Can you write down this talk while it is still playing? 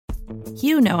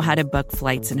You know how to book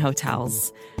flights and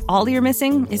hotels. All you're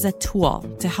missing is a tool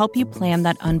to help you plan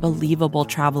that unbelievable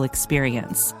travel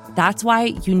experience. That's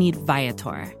why you need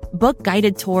Viator. Book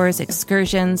guided tours,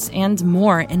 excursions, and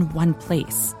more in one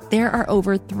place. There are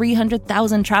over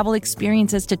 300,000 travel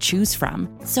experiences to choose from,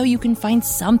 so you can find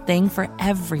something for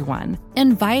everyone.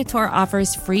 And Viator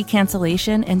offers free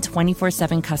cancellation and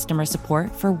 24/7 customer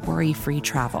support for worry-free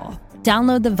travel.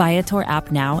 Download the Viator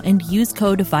app now and use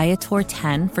code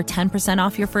Viator10 for 10%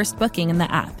 off your first booking in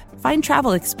the app. Find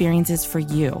travel experiences for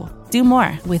you. Do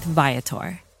more with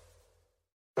Viator.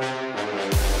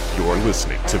 You're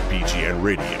listening to BGN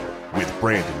Radio with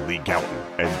Brandon Lee Gouton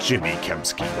and Jimmy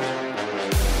Kemsky.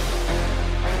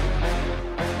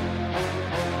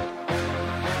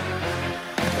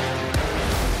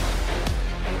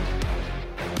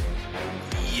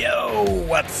 Yo,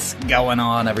 what's going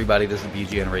on, everybody? This is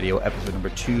BGN Radio, episode number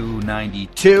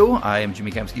 292. I am Jimmy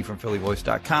Kemsky from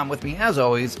PhillyVoice.com. With me, as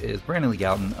always, is Brandon Lee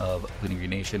Gouton of Bleeding Green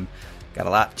Nation. Got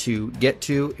a lot to get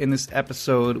to in this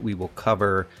episode. We will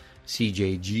cover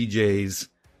CJGJ's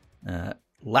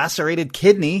lacerated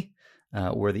kidney,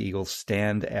 where the Eagles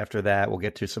stand after that. We'll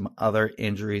get to some other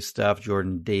injury stuff.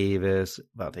 Jordan Davis,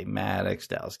 Vontae Maddox,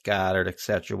 Dallas Goedert,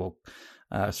 etc. We'll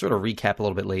sort of recap a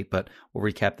little bit late, but we'll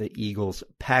recap the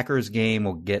Eagles-Packers game.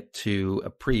 We'll get to a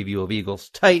preview of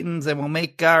Eagles-Titans, and we'll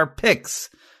make our picks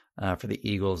for the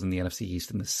Eagles in the NFC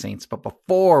East and the Saints. But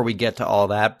before we get to all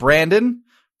that, Brandon,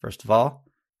 first of all,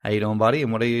 how you doing, buddy?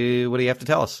 And what do you have to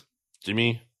tell us?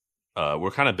 Jimmy,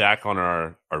 we're kind of back on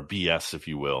our BS, if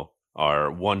you will, our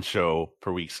one show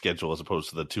per week schedule as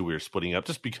opposed to the two we were splitting up,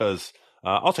 just because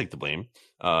I'll take the blame.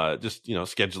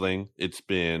 Scheduling, it's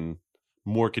been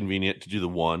more convenient to do the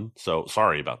one. So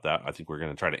sorry about that. I think we're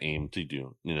going to try to aim to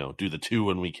do the two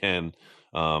when we can.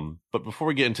 But before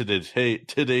we get into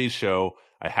today's show,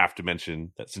 I have to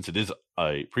mention that since it is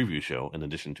a preview show, in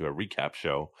addition to a recap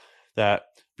show, that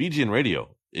BGN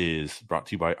Radio is brought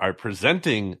to you by our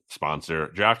presenting sponsor,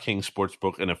 DraftKings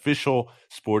Sportsbook, an official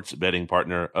sports betting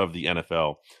partner of the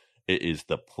NFL. It is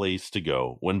the place to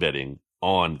go when betting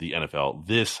on the NFL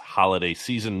this holiday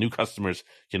season. New customers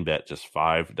can bet just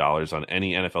 $5 on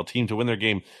any NFL team to win their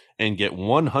game and get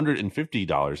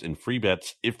 $150 in free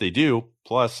bets if they do.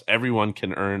 Plus, everyone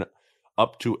can earn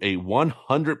up to a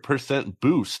 100%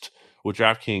 boost with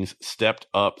DraftKings stepped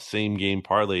up same game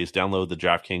parlays. Download the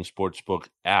DraftKings Sportsbook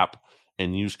app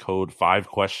and use code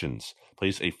 5questions.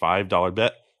 Place a $5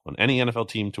 bet on any NFL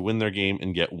team to win their game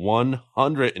and get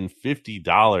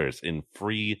 $150 in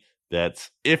free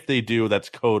bets if they do. That's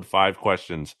code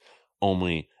 5questions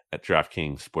only at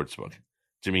DraftKings Sportsbook.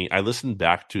 Jimmy, I listened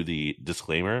back to the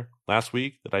disclaimer last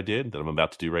week that I'm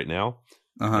about to do right now.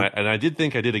 And I did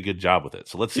think I did a good job with it.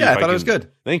 So let's see. Yeah, I thought it was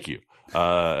good. Thank you.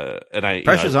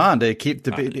 Pressure's on to keep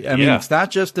I mean, it's not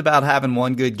just about having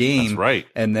one good game. That's right.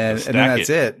 And then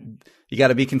that's it. You got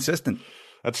to be consistent.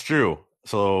 That's true.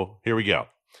 So here we go.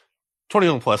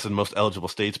 21 plus in most eligible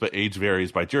states, but age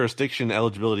varies by jurisdiction.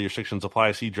 Eligibility restrictions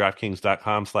apply. See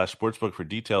DraftKings.com/sportsbook for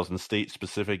details and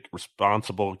state-specific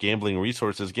responsible gambling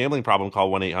resources. Gambling problem, call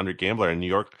 1-800-GAMBLER. In New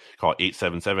York, call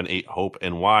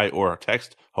 877-8-HOPE-NY or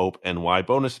text HOPE-NY.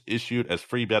 Bonus issued as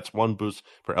free bets, one boost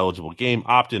per eligible game.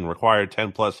 Opt-in required,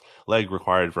 10 plus leg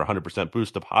required for 100%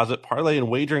 boost deposit. Parlay and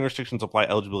wagering restrictions apply.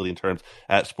 Eligibility and terms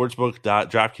at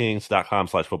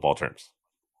sportsbook.draftkings.com/football terms.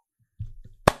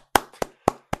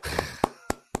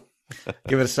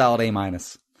 Give it a solid A-.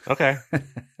 Okay.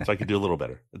 So I could do a little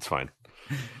better. It's fine.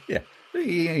 Yeah.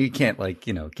 You can't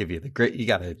give you the great, you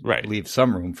got to leave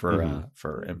some room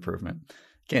for improvement.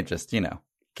 Can't just,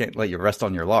 can't let you rest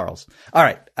on your laurels. All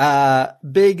right.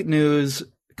 Big news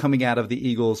coming out of the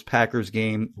Eagles-Packers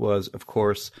game was, of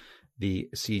course, the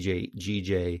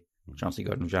CJGJ, John C.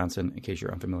 Gardner-Johnson, in case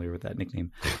you're unfamiliar with that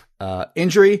nickname,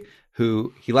 injury,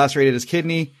 he lacerated his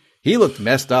kidney. He looked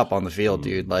messed up on the field,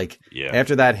 dude.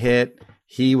 After that hit,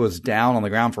 he was down on the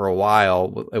ground for a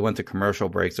while. It went to commercial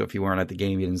break, so if you weren't at the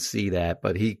game, you didn't see that.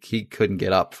 But he couldn't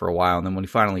get up for a while. And then when he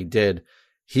finally did,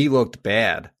 he looked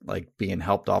bad, like being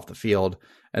helped off the field.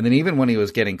 And then even when he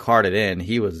was getting carted in,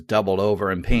 he was doubled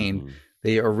over in pain.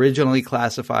 They originally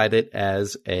classified it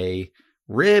as a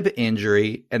rib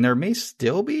injury, and there may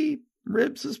still be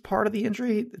ribs as part of the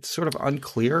injury. It's sort of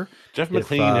unclear. Jeff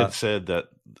McLean had said that.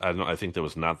 I think that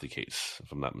was not the case, if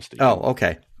I'm not mistaken. Oh,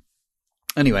 okay.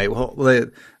 Anyway, well,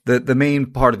 the main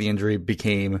part of the injury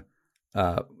became,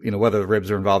 whether the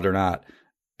ribs are involved or not,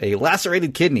 a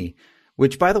lacerated kidney.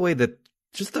 Which, by the way, the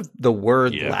just the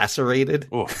word lacerated.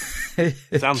 Oh,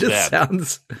 sounds bad.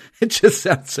 It just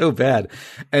sounds so bad.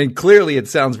 And clearly it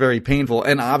sounds very painful.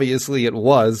 And obviously it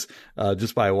was,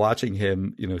 just by watching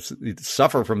him,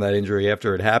 suffer from that injury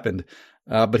after it happened.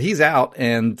 But he's out,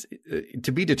 and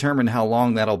to be determined how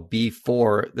long that'll be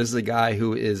for. This is a guy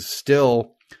who is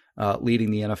still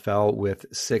leading the NFL with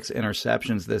 6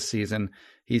 interceptions this season.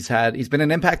 He's been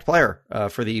an impact player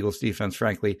for the Eagles defense,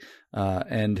 frankly,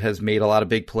 and has made a lot of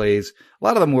big plays. A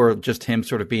lot of them were just him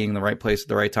sort of being in the right place at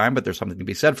the right time, but there's something to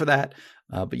be said for that.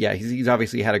 But yeah, he's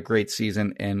obviously had a great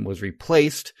season and was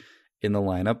replaced in the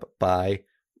lineup by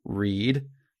Reed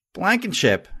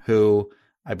Blankenship, who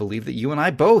I believe that you and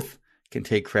I both can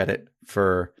take credit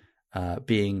for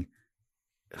being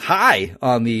high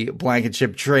on the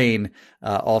Blankenship train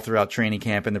all throughout training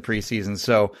camp in the preseason.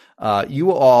 So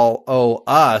you all owe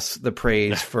us the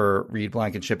praise for Reed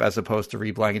Blankenship as opposed to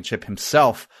Reed Blankenship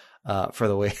himself for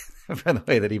the way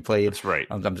that he played. That's right.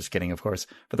 I'm just kidding, of course,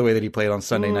 for the way that he played on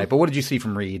Sunday night. But what did you see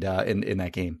from Reed in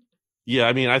that game? Yeah,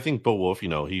 I mean, I think Bo Wolf, he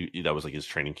that was like his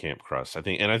training camp crush. I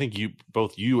think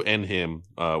both you and him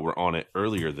were on it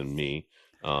earlier than me.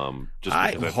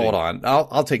 Hold on.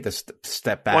 I'll take this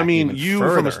step back. Well, I mean, you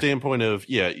further. From a standpoint of,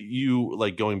 you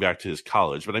like going back to his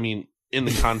college, but I mean, in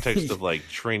the context of like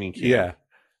training camp.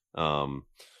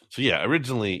 Yeah.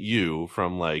 Originally you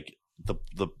from like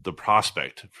the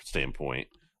prospect standpoint,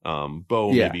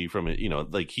 Bo maybe from it,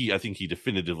 I think he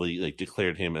definitively like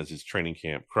declared him as his training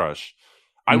camp crush.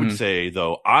 I would say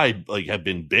though, I like have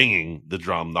been banging the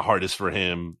drum the hardest for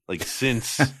him like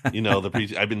since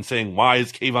I've been saying, why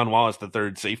is Kayvon Wallace the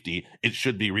third safety? It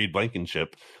should be Reed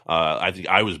Blankenship. I think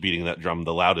I was beating that drum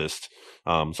the loudest.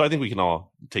 So I think we can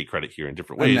all take credit here in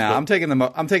different ways. I'm taking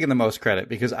the most credit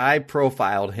because I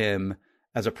profiled him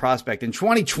as a prospect in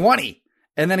 2020,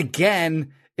 and then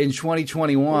again in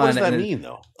 2021. What does that mean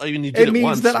though? I mean, it means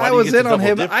once. That I was in on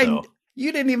him.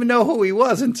 You didn't even know who he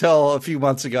was until a few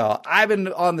months ago. I've been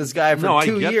on this guy for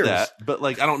 2 years. That, but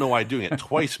like, I don't know why doing it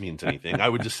twice means anything. I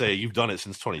would just say you've done it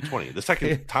since 2020. The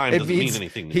second time doesn't mean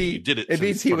anything. You did it. It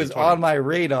means he was on my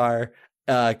radar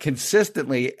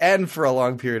consistently and for a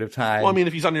long period of time. Well, I mean,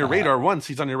 if he's on your radar once,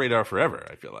 he's on your radar forever.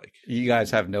 I feel like you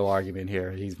guys have no argument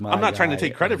here. He's my. I'm not guy. trying to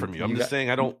take credit from you. I'm just saying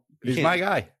I don't. He's my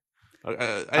guy.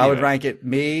 Anyway. I would rank it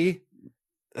me,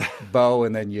 Bo,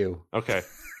 and then you. Okay,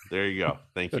 there you go.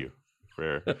 Thank you.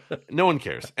 No one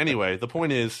cares. Anyway, the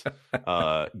point is,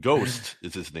 Ghost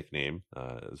is his nickname.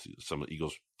 As some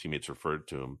Eagles teammates referred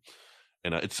to him,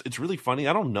 and it's really funny.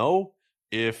 I don't know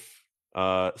if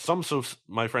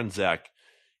my friend Zach,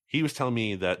 he was telling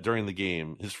me that during the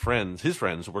game, his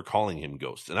friends were calling him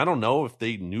Ghost, and I don't know if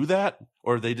they knew that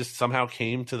or they just somehow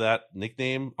came to that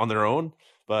nickname on their own.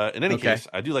 But in any case,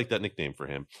 I do like that nickname for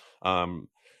him.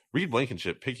 Reed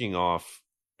Blankenship picking off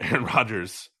Aaron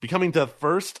Rodgers, becoming the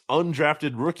first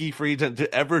undrafted rookie free agent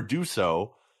to ever do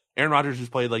so. Aaron Rodgers has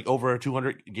played like over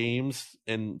 200 games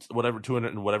and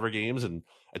 200 and whatever games and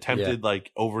attempted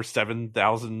like over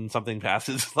 7,000 something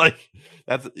passes. Like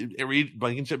Reed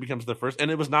Blankenship becomes the first, and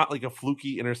it was not like a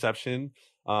fluky interception,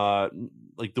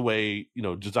 like the way,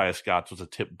 Josiah Scott's was a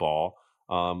tip ball.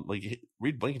 Like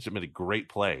Reed Blankenship made a great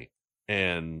play.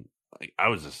 And like, I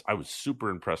was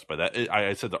super impressed by that.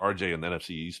 I said to RJ in the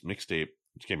NFC East mixtape,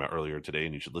 which came out earlier today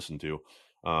and you should listen to,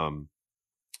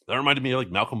 that reminded me of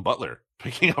like Malcolm Butler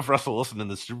picking off Russell Wilson in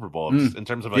the Super Bowl in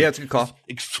terms of like, it's a good call.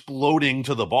 Exploding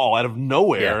to the ball out of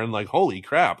nowhere and like, holy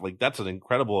crap, like that's an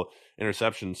incredible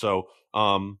interception. So,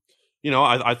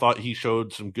 I thought he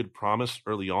showed some good promise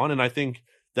early on. And I think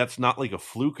that's not like a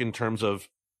fluke in terms of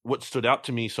what stood out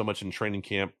to me so much in training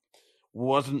camp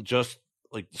wasn't just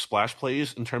like the splash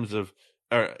plays in terms of,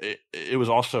 it was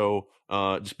also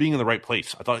just being in the right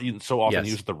place. I thought he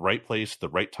was at the right place, the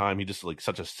right time. He just like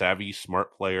such a savvy,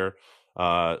 smart player.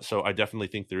 So I definitely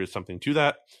think there is something to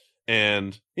that.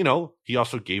 And, he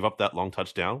also gave up that long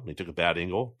touchdown. He took a bad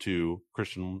angle to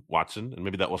Christian Watson, and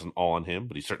maybe that wasn't all on him,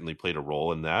 but he certainly played a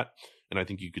role in that. And I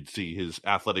think you could see his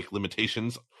athletic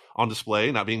limitations on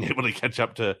display, not being able to catch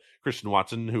up to Christian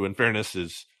Watson, who in fairness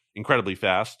is incredibly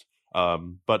fast.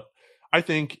 But I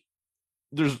think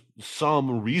there's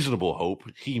some reasonable hope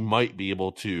he might be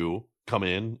able to come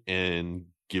in and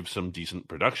give some decent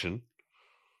production.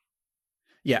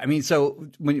 Yeah, I mean, so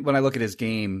when I look at his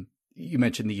game, you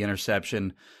mentioned the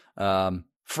interception.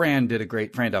 Fran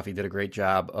Duffy did a great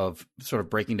job of sort of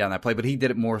breaking down that play, but he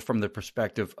did it more from the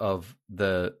perspective of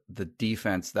the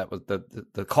defense. That was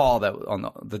the call that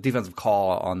on the defensive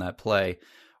call on that play,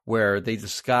 where they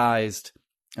disguised.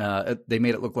 They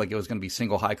made it look like it was going to be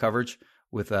single high coverage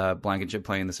with Blankenship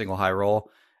playing the single high role,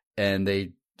 and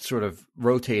they sort of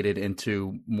rotated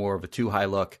into more of a 2 high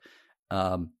look.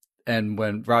 And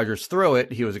when Rodgers threw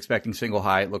it, he was expecting single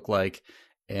high, it looked like.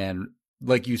 And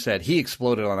like you said, he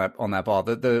exploded on that ball.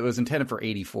 It was intended for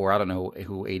 84. I don't know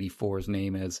who 84's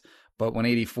name is. But when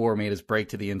 84 made his break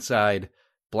to the inside,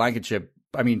 Blankenship,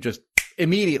 just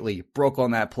immediately broke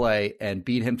on that play and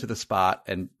beat him to the spot.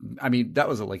 And that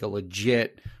was like a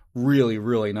legit, really,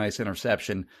 really nice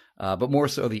interception. But more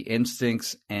so the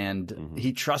instincts, and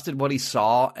he trusted what he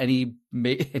saw, and he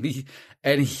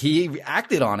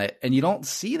acted on it. And you don't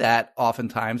see that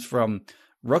oftentimes from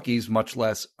rookies, much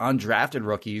less undrafted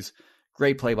rookies.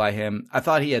 Great play by him. I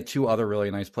thought he had two other really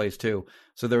nice plays too.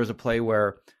 So there was a play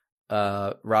where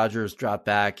Rodgers dropped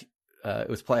back. It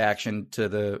was play action to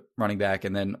the running back,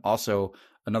 and then also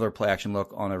another play action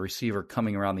look on a receiver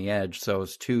coming around the edge. So it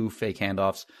was two fake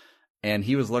handoffs, and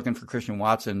he was looking for Christian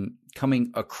Watson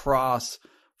coming across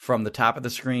from the top of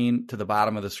the screen to the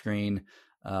bottom of the screen,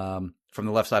 from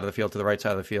the left side of the field to the right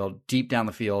side of the field, deep down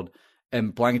the field.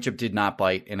 And Blankenship did not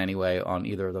bite in any way on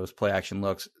either of those play action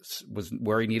looks, was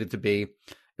where he needed to be.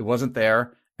 It wasn't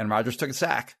there, and Rodgers took a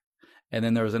sack. And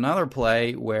then there was another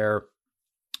play where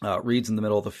Reed's in the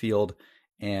middle of the field,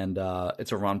 and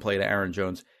it's a run play to Aaron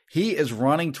Jones. He is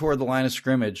running toward the line of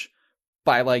scrimmage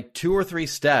by like 2 or 3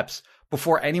 steps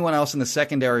before anyone else in the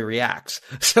secondary reacts.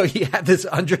 So you have this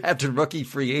undrafted rookie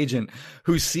free agent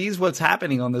who sees what's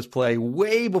happening on this play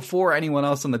way before anyone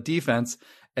else on the defense,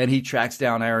 and he tracks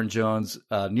down Aaron Jones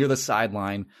near the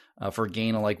sideline for a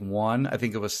gain of like 1. I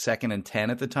think it was 2nd and 10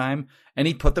 at the time. And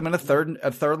he put them in a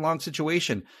third long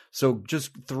situation. So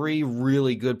just 3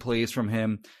 really good plays from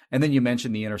him. And then you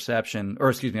mentioned the interception, or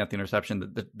excuse me, not the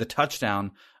interception, the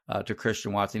touchdown to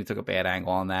Christian Watson. He took a bad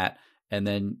angle on that. And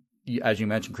then, as you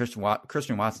mentioned,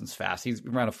 Christian Watson's fast. He's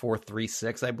around a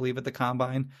 4.36, I believe, at the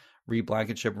combine. Reed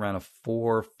Blankenship ran a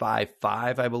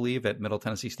 4.55, I believe, at Middle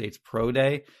Tennessee State's Pro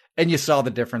Day. And you saw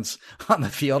the difference on the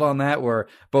field on that, where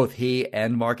both he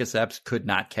and Marcus Epps could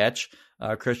not catch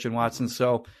Christian Watson.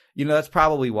 So, that's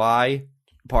probably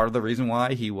part of the reason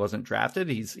why he wasn't drafted.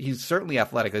 He's certainly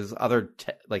athletic. His other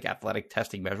athletic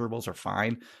testing measurables are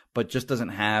fine, but just doesn't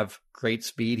have great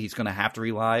speed. He's going to have to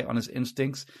rely on his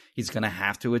instincts. He's going to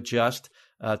have to adjust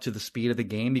to the speed of the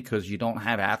game, because you don't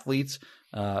have athletes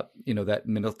that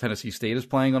Middle Tennessee State is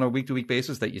playing on a week-to-week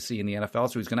basis that you see in the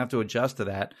NFL. So he's going to have to adjust to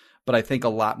that. But I think a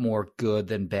lot more good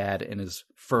than bad in his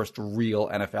first real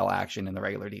NFL action in the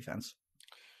regular defense.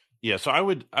 Yeah, so I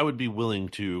would be willing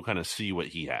to kind of see what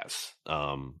he has,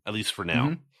 at least for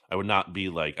now. I would not be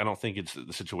like, I don't think it's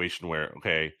the situation where,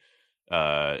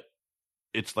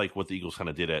 it's like what the Eagles kind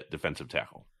of did at defensive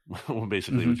tackle.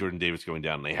 Basically, with Jordan Davis going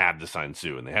down, they had to sign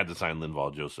Sue, and they had to sign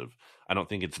Linval Joseph. I don't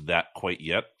think it's that quite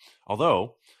yet.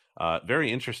 Although,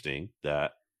 very interesting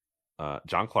that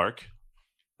John Clark,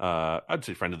 I'd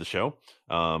say friend of the show,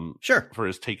 sure, for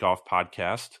his Takeoff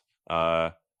podcast,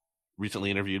 recently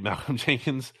interviewed Malcolm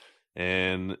Jenkins,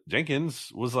 and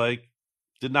Jenkins was like,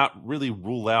 did not really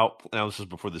rule out. Now, this is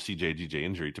before the CJ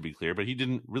injury, to be clear, but he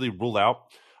didn't really rule out,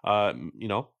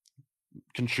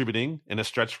 contributing in a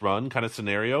stretch run kind of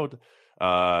scenario.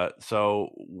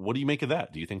 So what do you make of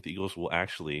that? Do you think the Eagles will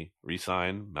actually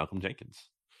re-sign Malcolm Jenkins?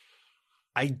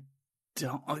 I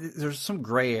don't. There's some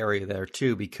gray area there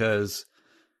too, because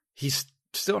he's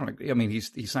still,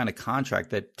 he signed a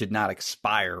contract that did not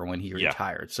expire when he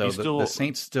retired. So the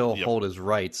Saints still hold his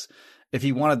rights. If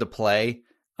he wanted to play,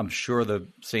 I'm sure the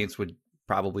Saints would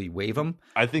probably waive him.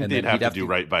 I think they'd have to do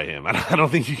right by him. I don't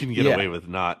think you can get away with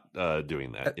not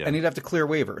doing that. Yeah. And he'd have to clear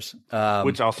waivers,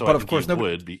 which also, but of course,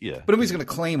 would be. Yeah, but nobody's going to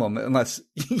claim him unless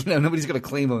nobody's going to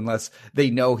claim him unless they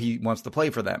know he wants to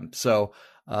play for them. So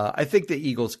I think the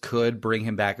Eagles could bring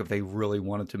him back if they really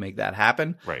wanted to make that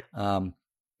happen. Right.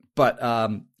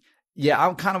 Yeah,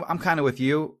 I'm kind of with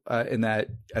you in that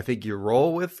I think you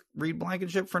roll with Reed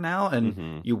Blankenship for now,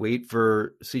 and you wait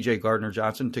for C.J.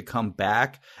 Gardner-Johnson to come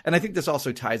back. And I think this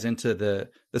also ties into the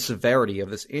severity of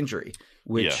this injury,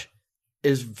 which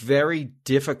is very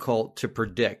difficult to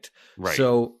predict. Right.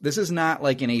 So this is not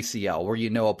like an ACL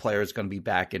where a player is going to be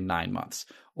back in 9 months,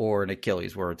 or an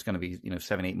Achilles where it's going to be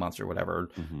 7-8 months or whatever.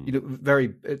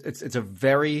 It's a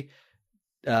very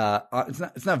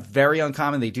it's not very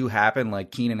uncommon. They do happen,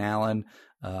 like Keenan Allen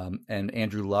and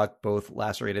Andrew Luck both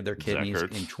lacerated their kidneys in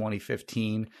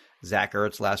 2015. Zach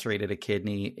Ertz lacerated a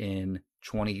kidney in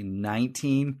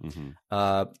 2019.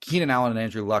 Keenan Allen and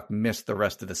Andrew Luck missed the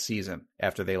rest of the season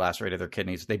after they lacerated their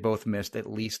kidneys. They both missed at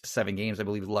least 7 games. I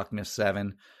believe Luck missed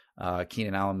 7.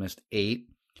 Keenan Allen missed 8.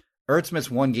 Ertz missed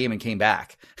 1 game and came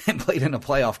back and played in a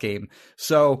playoff game.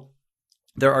 So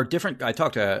there are different. I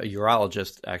talked to a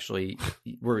urologist, actually.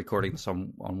 We're recording this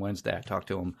on Wednesday. I talked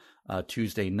to him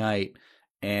Tuesday night,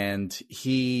 and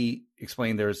he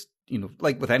explained there's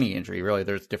like with any injury, really,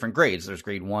 there's different grades. There's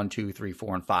grade 1, 2, 3,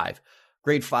 4, and 5.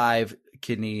 Grade 5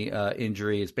 kidney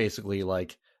injury is basically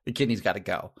like the kidney's got to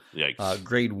go. Yikes.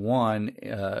 Grade 1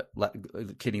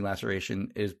 kidney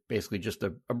laceration is basically just a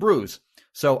bruise.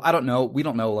 So I don't know. We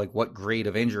don't know like what grade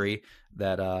of injury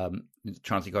that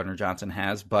Chauncey Gardner-Johnson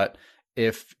has, but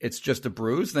if it's just a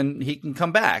bruise, then he can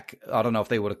come back. I don't know if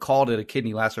they would have called it a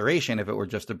kidney laceration if it were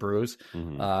just a bruise,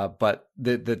 but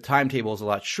the timetable is a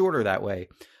lot shorter that way.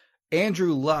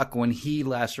 Andrew Luck, when he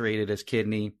lacerated his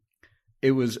kidney,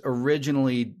 it was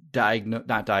originally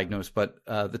not diagnosed, but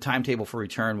the timetable for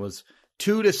return was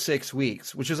 2 to 6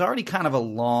 weeks, which is already kind of a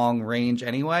long range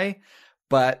anyway,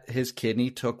 but his kidney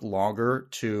took longer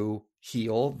to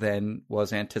heal than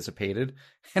was anticipated.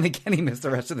 And again, he missed the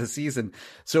rest of the season.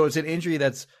 So it's an injury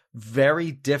that's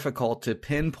very difficult to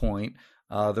pinpoint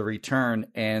the return.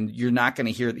 And you're not going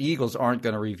to hear, the Eagles aren't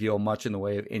going to reveal much in the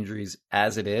way of injuries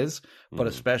as it is. But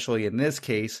especially in this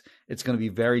case, it's going to be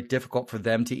very difficult for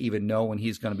them to even know when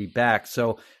he's going to be back.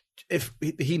 So if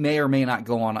he may or may not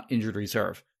go on injured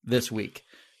reserve this week.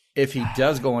 If he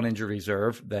does go on injured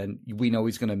reserve, then we know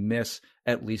he's going to miss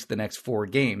at least the next 4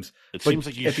 games. Seems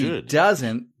like he should. If he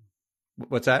doesn't,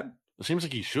 what's that? It seems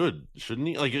like he should, shouldn't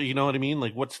he? Like, you know what I mean?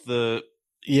 Like, what's the?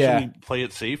 Yeah, should we play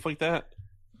it safe like that?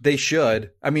 They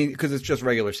should. I mean, because it's just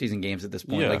regular season games at this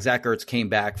point. Yeah. Like Zach Ertz came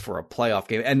back for a playoff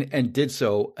game and did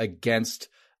so against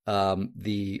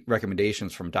the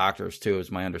recommendations from doctors too,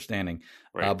 is my understanding.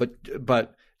 Right.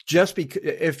 But just because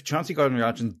if Chauncey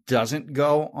Gardner-Johnson doesn't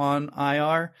go on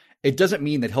IR, it doesn't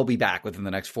mean that he'll be back within the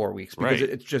next 4 weeks, because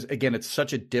it's just, again, it's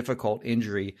such a difficult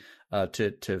injury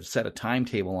to set a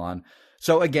timetable on.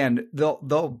 So again, they'll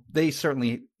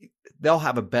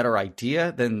have a better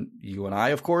idea than you and I,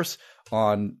 of course,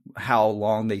 on how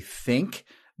long they think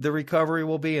the recovery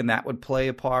will be, and that would play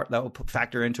a part. That will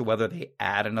factor into whether they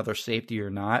add another safety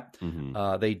or not.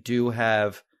 They do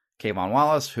have Kayvon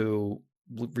Wallace, who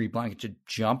Reed Blankenship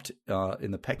jumped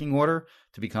in the pecking order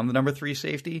to become the number 3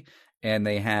 safety. And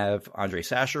they have Andre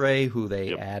Sacheret, who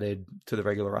they added to the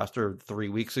regular roster 3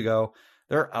 weeks ago.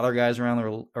 There are other guys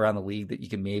around the league that you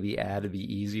can maybe add. It'd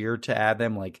be easier to add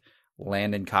them, like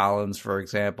Landon Collins, for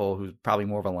example, who's probably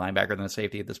more of a linebacker than a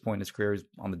safety at this point in his career. He's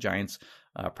on the Giants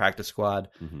practice squad.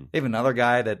 They have another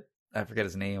guy that I forget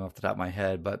his name off the top of my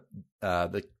head, but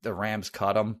the Rams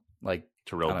cut him like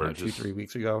Terrell Burgess 2-3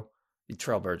 weeks ago.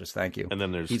 Terrell Burgess, thank you. And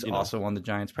then he's also on the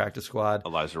Giants practice squad.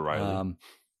 Elijah Riley.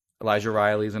 Elijah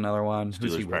Riley's another one. Steelers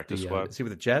Who's he practice squad. Is he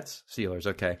with the Jets? Steelers,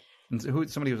 okay. And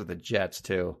somebody was with the Jets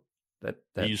too. That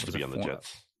he used to be on the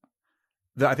Jets.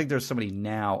 I think there's somebody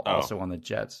now also on the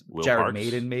Jets. Will Jared Parks?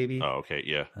 Maiden, maybe. Oh, okay,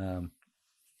 yeah.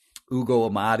 Ugo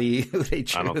Amadi, who they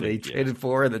traded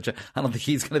for. I don't think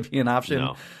he's going to be an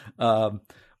option. No.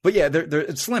 But yeah,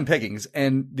 it's slim pickings,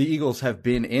 and the Eagles have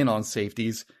been in on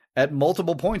safeties at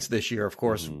multiple points this year. Of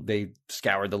course, they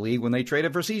scoured the league when they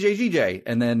traded for CJ,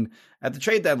 and then at the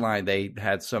trade deadline, they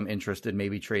had some interest in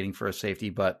maybe trading for a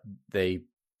safety, but there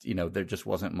just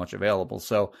wasn't much available.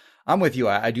 So I'm with you.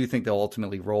 I do think they'll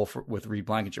ultimately roll with Reed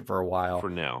Blankenship for a while. For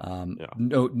now.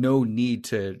 No need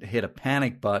to hit a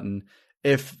panic button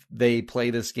if they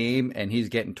play this game and he's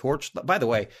getting torched. By the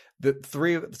way, the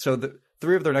three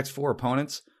of their next 4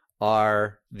 opponents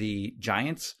are the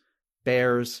Giants,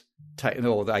 Bears, Titans.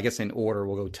 No, I guess in order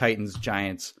we'll go Titans,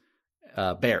 Giants,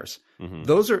 Bears.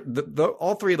 Those are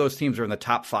all 3 of those teams are in the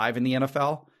top 5 in the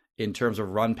NFL in terms of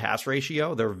run pass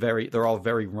ratio. They're all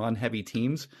very run heavy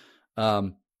teams.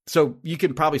 So you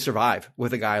can probably survive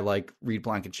with a guy like Reed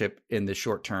Blankenship in the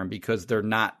short term, because they're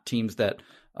not teams that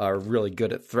are really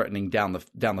good at threatening down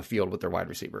the field with their wide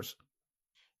receivers.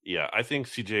 Yeah, I think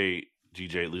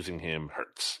GJ losing him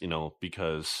hurts,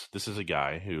 because this is a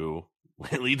guy who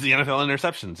leads the NFL in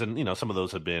interceptions. And, some of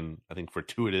those have been, I think,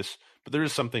 fortuitous, but there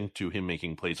is something to him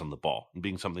making plays on the ball and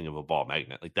being something of a ball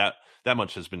magnet. Like that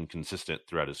much has been consistent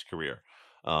throughout his career.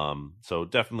 So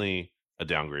definitely a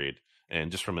downgrade. And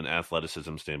just from an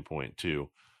athleticism standpoint too,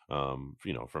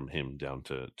 from him down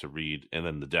to Reed, and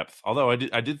then the depth. Although I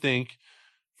did think,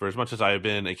 for as much as I have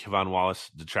been a Kayvon Wallace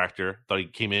detractor, thought he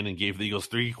came in and gave the Eagles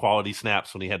 3 quality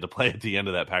snaps when he had to play at the end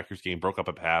of that Packers game, broke up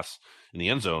a pass in the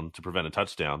end zone to prevent a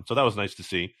touchdown. So that was nice to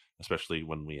see, especially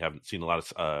when we haven't seen a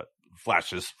lot of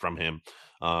flashes from him.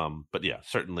 But yeah,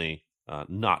 certainly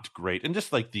not great. And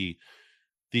just like the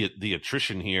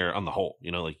attrition here on the whole,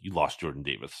 like you lost Jordan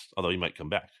Davis, although he might come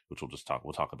back, which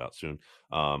we'll talk about soon.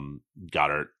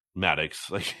 Goddard, Maddox,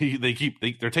 like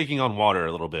they're taking on water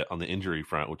a little bit on the injury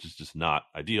front, which is just not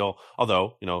ideal.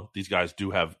 Although, these guys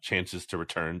do have chances to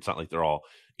return. It's not like they're all,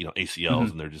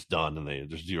 ACLs and they're just done and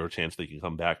there's zero chance they can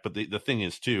come back. But the thing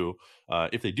is too,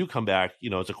 if they do come back,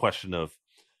 it's a question of,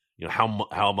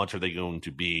 how much are they going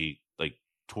to be like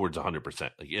towards 100%?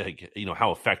 Like,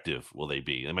 how effective will they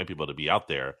be? They might be able to be out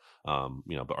there,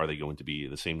 but are they going to be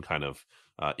the same kind of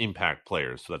impact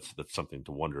players? So that's something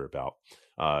to wonder about.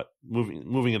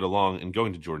 Moving it along and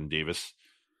going to Jordan Davis,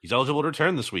 he's eligible to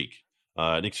return this week.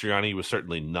 Nick Sirianni was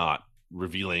certainly not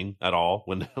revealing at all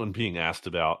when being asked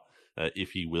about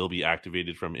if he will be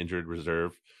activated from injured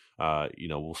reserve.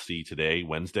 We'll see today,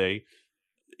 Wednesday.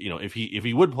 If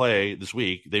he would play this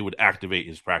week, they would activate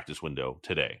his practice window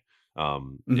today.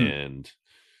 And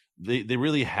they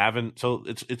really haven't. So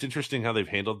it's interesting how they've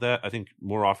handled that. I think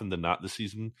more often than not this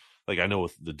season, like I know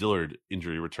with the Dillard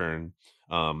injury return,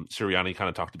 Sirianni kind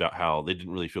of talked about how they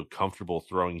didn't really feel comfortable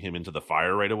throwing him into the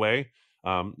fire right away.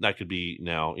 That could be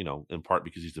now, in part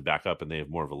because he's the backup and they have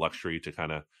more of a luxury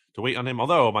to wait on him.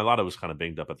 Although Mailata was kind of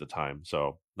banged up at the time,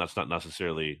 so that's not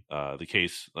necessarily the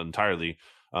case entirely.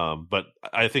 But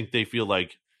I think they feel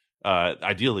like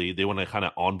ideally they want to kind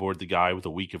of onboard the guy with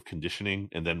a week of conditioning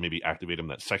and then maybe activate him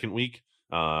that second week.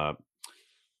 I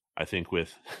think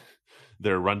with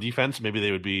their run defense, maybe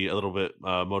they would be a little bit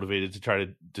motivated to try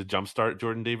to jumpstart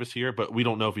Jordan Davis here, but we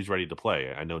don't know if he's ready to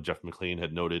play. I know Jeff McLean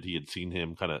had noted he had seen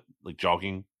him kind of like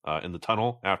jogging in the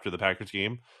tunnel after the Packers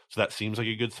game, so that seems like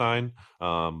a good sign,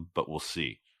 but we'll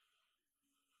see.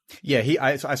 Yeah,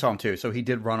 I saw him too. So he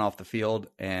did run off the field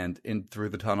and in through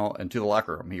the tunnel and to the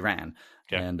locker room. He ran,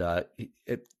 and I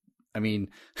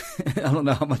don't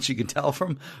know how much you can tell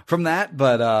from that,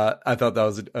 but I thought that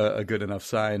was a good enough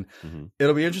sign. Mm-hmm.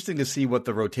 It'll be interesting to see what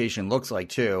the rotation looks like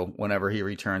too whenever he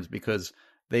returns, because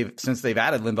since they've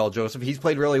added Linval Joseph, he's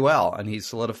played really well and he's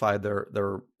solidified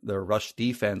their rush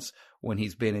defense when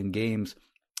he's been in games.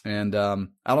 And I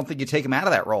don't think you take him out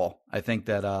of that role. I think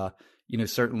that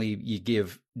certainly you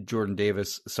give Jordan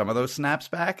Davis some of those snaps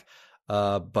back.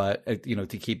 But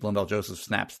to keep Linval Joseph's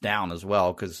snaps down as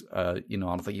well, because I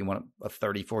don't think you want a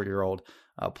 34-year-old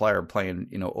player playing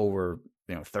over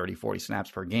 30, 40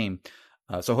 snaps per game.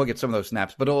 So he'll get some of those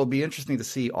snaps, but it'll be interesting to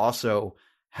see also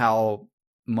how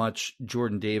much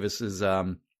Jordan Davis's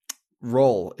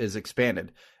role is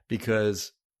expanded,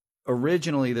 because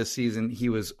originally this season he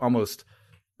was almost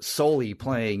solely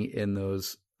playing in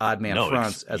those odd man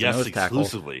fronts as a nose tackle.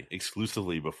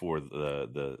 Exclusively before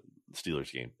the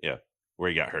Steelers game. Yeah. Where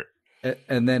he got hurt.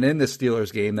 And then in the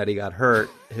Steelers game that he got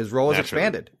hurt, his role was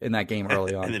expanded in that game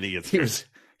early on. And then he gets hurt.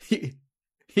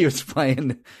 He was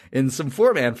playing in some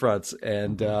 4-man fronts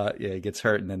and he gets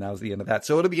hurt, and then that was the end of that.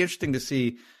 So it'll be interesting to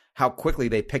see how quickly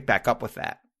they pick back up with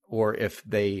that, or if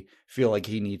they feel like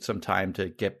he needs some time to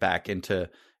get back into,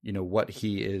 what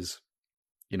he is,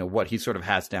 what he sort of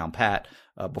has down pat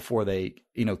before they,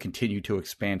 continue to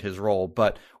expand his role.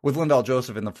 But with Linval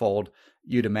Joseph in the fold,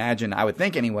 you'd imagine, I would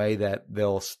think anyway, that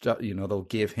they'll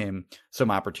give him some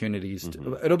opportunities.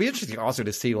 Mm-hmm. It'll be interesting also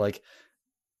to see like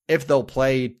if they'll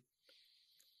play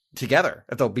together,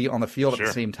 if they'll be on the field at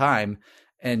the same time,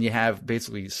 and you have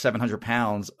basically 700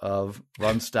 pounds of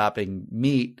run stopping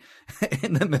meat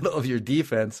in the middle of your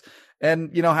defense,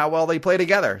 and how well they play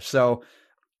together. So,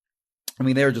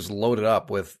 they're just loaded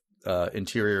up with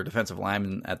interior defensive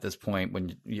linemen at this point.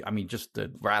 Just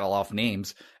to rattle off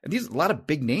names, and a lot of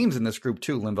big names in this group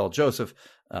too: Linval Joseph,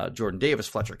 Jordan Davis,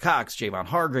 Fletcher Cox, Javon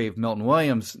Hargrave, Milton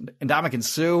Williams, and Ndamukong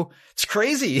Suh. It's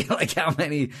crazy, like how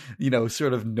many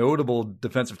sort of notable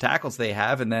defensive tackles they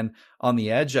have. And then on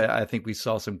the edge, I think we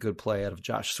saw some good play out of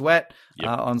Josh Sweat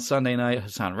on Sunday night.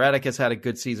 Hassan Reddick has had a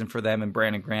good season for them, and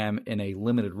Brandon Graham in a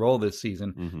limited role this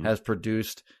season has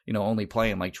produced only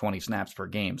playing like 20 snaps per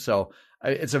game. So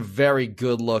it's a very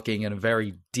good-looking and a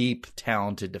very deep,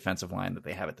 talented defensive line that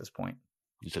they have at this point.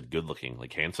 You said good-looking,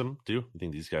 like handsome, too? You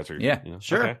think these guys are... Yeah,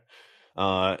 sure.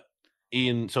 Okay.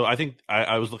 Ian, so I think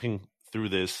I was looking through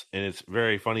this, and it's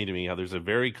very funny to me how there's a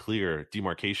very clear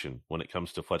demarcation when it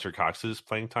comes to Fletcher Cox's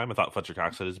playing time. I thought Fletcher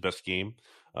Cox had his best game,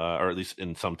 or at least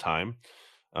in some time.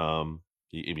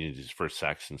 His first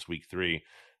sack since week 3.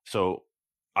 So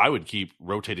I would keep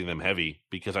rotating them heavy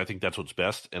because I think that's what's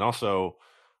best. And also,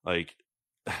 like...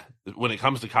 when it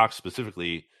comes to Cox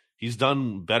specifically, he's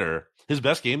done better. His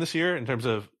best game this year, in terms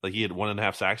of like he had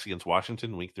 1.5 sacks against Washington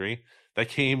in week 3, that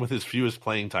came with his fewest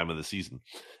playing time of the season.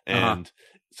 And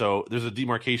so there's a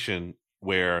demarcation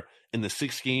where in the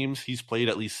 6 games he's played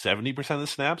at least 70% of the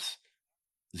snaps,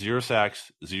 0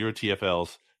 sacks, 0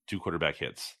 TFLs, 2 quarterback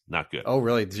hits. Not good. Oh,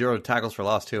 really? 0 tackles for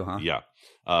loss too, huh? Yeah.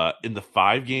 In the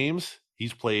 5 games,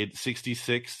 he's played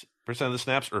 66% of the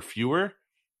snaps or fewer.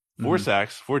 4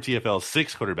 sacks, 4 TFLs,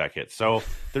 6 quarterback hits. So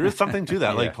there is something to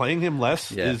that. Like playing him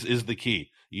less is the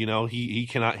key. He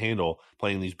cannot handle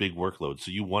playing these big workloads. So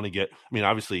you want to get,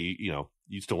 obviously,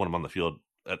 you still want him on the field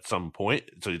at some point.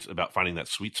 So it's about finding that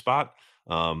sweet spot.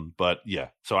 But yeah,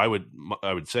 so I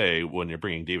would say when you're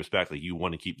bringing Davis back, like you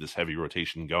want to keep this heavy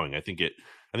rotation going. I think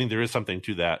there is something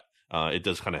to that. It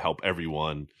does kind of help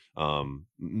everyone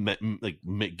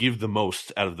give the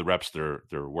most out of the reps they're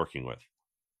working with.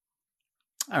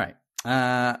 All right.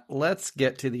 Let's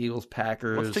get to the Eagles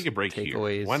Packers. Let's take a break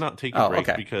takeaways. Here. Why not take a break?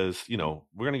 Okay. Because, we're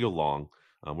going to go long.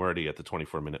 We're already at the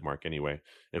 24-minute mark anyway.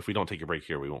 If we don't take a break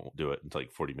here, we won't do it until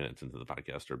like 40 minutes into the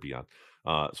podcast or beyond.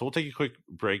 So we'll take a quick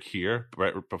break here.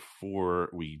 Right before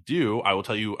we do, I will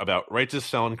tell you about Righteous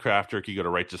Felon Craft Jerky. Go to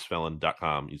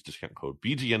righteousfelon.com. Use discount code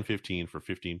BGN15 for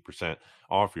 15%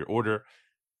 off your order.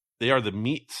 They are the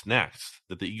meat snacks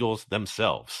that the Eagles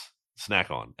themselves snack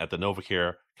on. At the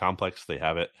NovaCare complex, they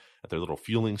have it at their little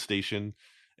fueling station.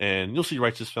 And you'll see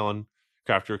Righteous Felon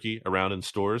Craft Jerky around in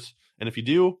stores. And if you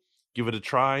do, give it a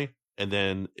try. And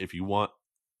then if you want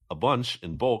a bunch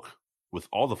in bulk with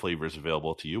all the flavors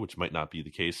available to you, which might not be the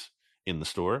case in the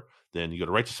store, then you go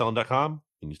to righteousfelon.com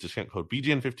and use discount code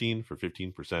BGN15 for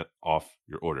 15% off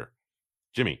your order.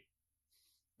 Jimmy.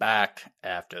 Back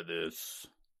after this.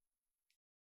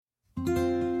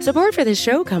 Support for this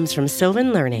show comes from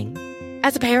Sylvan Learning.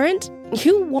 As a parent,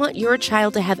 you want your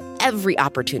child to have every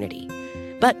opportunity,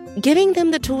 but giving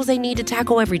them the tools they need to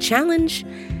tackle every challenge,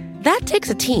 that takes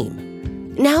a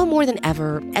team. Now more than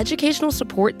ever, educational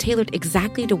support tailored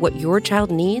exactly to what your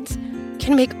child needs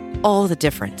can make all the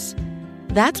difference.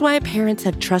 That's why parents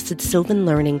have trusted Sylvan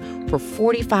Learning for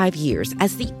 45 years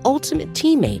as the ultimate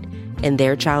teammate in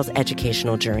their child's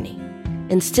educational journey,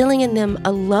 instilling in them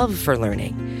a love for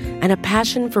learning and a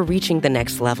passion for reaching the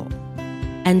next level.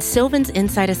 And Sylvan's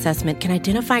Insight Assessment can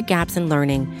identify gaps in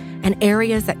learning and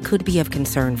areas that could be of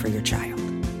concern for your child.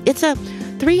 It's a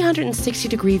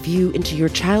 360-degree view into your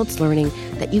child's learning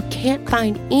that you can't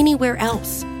find anywhere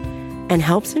else, and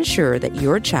helps ensure that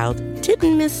your child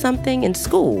didn't miss something in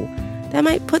school that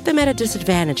might put them at a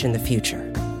disadvantage in the future.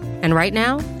 And right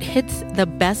now, it's the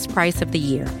best price of the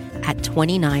year at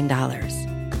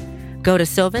 $29. Go to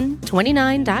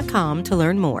sylvan29.com to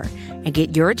learn more and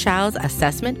get your child's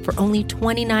assessment for only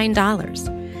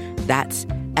 $29. That's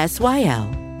SYLVAN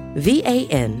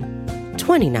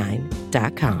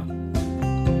 29.com.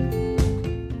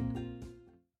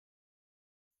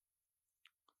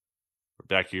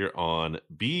 Back here on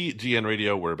BGN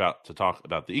Radio, we're about to talk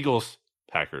about the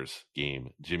Eagles-Packers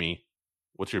game. Jimmy,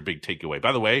 what's your big takeaway?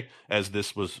 By the way, as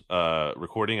this was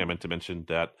recording, I meant to mention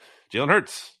that Jalen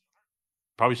Hurts,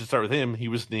 probably should start with him. He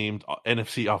was named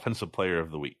NFC Offensive Player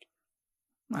of the Week.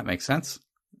 That makes sense.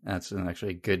 That's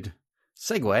actually a good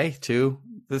segue to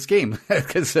this game.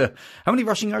 Because how many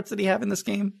rushing yards did he have in this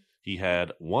game? He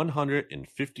had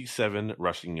 157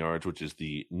 rushing yards, which is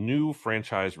the new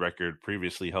franchise record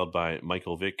previously held by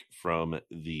Michael Vick from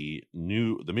the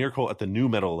Miracle at the New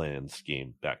Meadowlands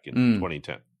game back in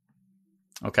 2010.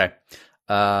 Okay.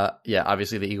 Yeah,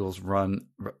 obviously the Eagles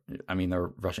their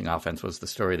rushing offense was the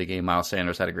story of the game. Miles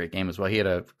Sanders had a great game as well. He had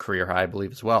a career high, I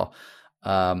believe, as well.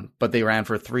 But they ran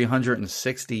for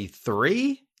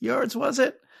 363 yards, was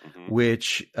it? Mm-hmm.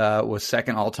 Which was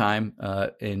second all time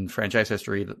in franchise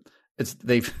history. It's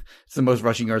the most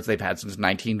rushing yards they've had since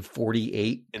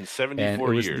 1948 in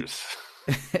 74 years.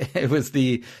 It was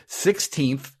the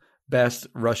 16th best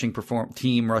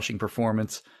team rushing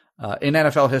performance in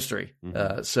NFL history.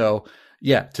 Mm-hmm. So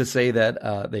yeah, to say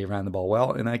that they ran the ball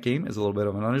well in that game is a little bit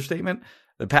of an understatement.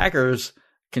 The Packers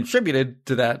contributed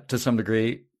to that to some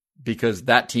degree, because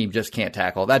that team just can't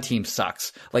tackle. That team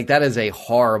sucks. Like, that is a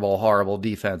horrible, horrible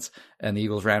defense, and the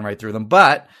Eagles ran right through them.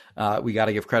 But we got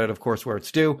to give credit, of course, where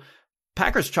it's due.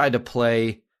 Packers tried to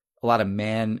play a lot of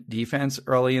man defense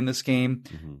early in this game,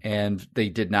 and they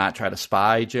did not try to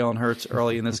spy Jalen Hurts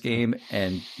early in this game.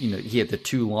 And, he had the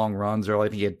 2 long runs early. I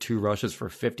think he had 2 rushes for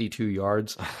 52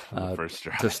 yards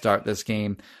to start this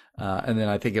game. And then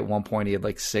I think at one point he had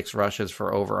like 6 rushes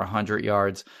for over 100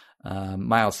 yards.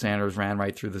 Miles Sanders ran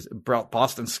right through this.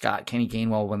 Boston Scott, Kenny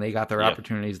Gainwell, when they got their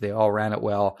opportunities, they all ran it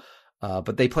well.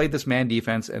 But they played this man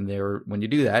defense, and when you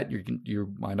do that,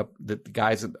 you wind up the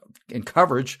guys in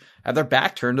coverage have their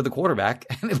back turned to the quarterback,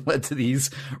 and it led to these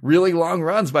really long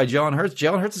runs by Jalen Hurts.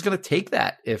 Jalen Hurts is going to take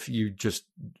that if you just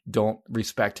don't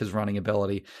respect his running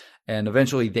ability. And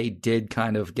eventually they did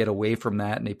kind of get away from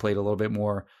that, and they played a little bit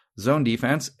more zone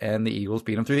defense, and the Eagles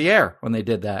beat them through the air when they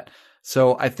did that.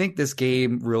 So I think this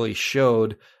game really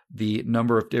showed the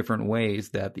number of different ways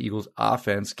that the Eagles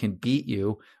offense can beat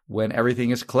you when everything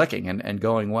is clicking and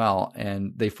going well.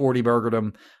 And they 40-burgered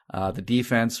them. The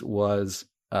defense was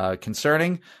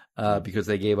concerning because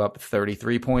they gave up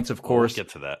 33 points, of course. We'll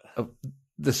get to that.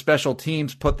 the special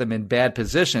teams put them in bad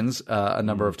positions a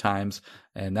number of times,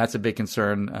 and that's a big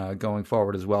concern going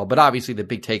forward as well. But obviously the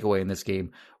big takeaway in this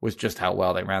game was just how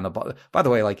well they ran the ball. By the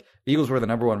way, like, the Eagles were the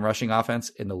number 1 rushing offense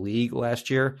in the league last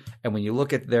year, and when you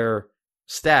look at their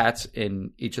stats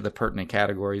in each of the pertinent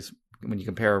categories, when you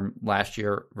compare them last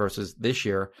year versus this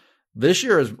year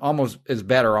is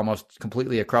better almost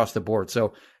completely across the board.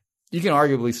 So you can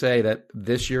arguably say that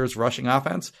this year's rushing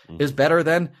offense is better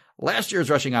than last year's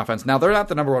rushing offense. Now, they're not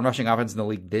the number 1 rushing offense in the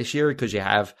league this year because you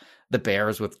have the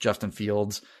Bears with Justin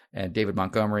Fields and David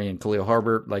Montgomery and Khalil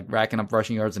Herbert, like, racking up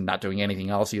rushing yards and not doing anything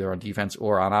else either on defense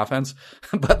or on offense.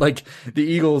 But like the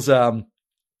Eagles,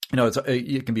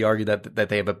 it can be argued that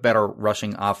they have a better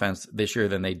rushing offense this year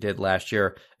than they did last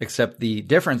year, except the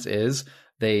difference is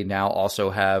they now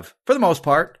also have, for the most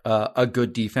part, a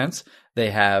good defense. They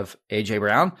have A.J.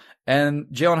 Brown, and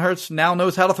Jalen Hurts now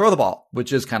knows how to throw the ball,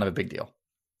 which is kind of a big deal.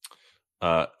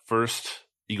 First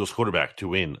Eagles quarterback to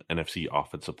win NFC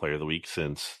Offensive Player of the Week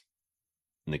since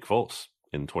Nick Foles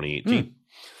in 2018.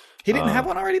 He didn't have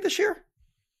one already this year?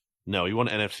 No, he won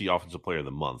NFC Offensive Player of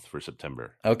the Month for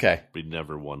September. Okay. But he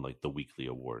never won, like, the weekly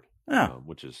award,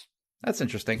 which is... That's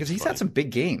interesting, because he's had some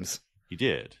big games. He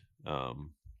did.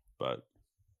 But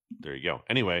there you go.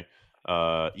 Anyway,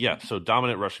 so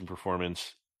dominant rushing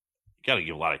performance. Got to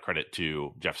give a lot of credit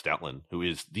to Jeff Stoutland, who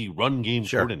is the run game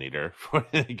coordinator for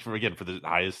the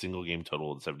highest single game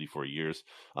total in 74 years.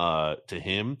 To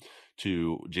him,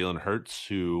 to Jalen Hurts,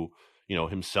 who,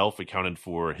 himself accounted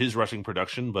for his rushing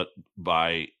production, but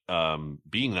by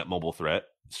being that mobile threat,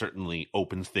 certainly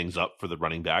opens things up for the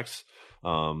running backs.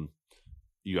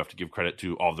 You have to give credit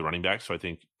to all of the running backs, so I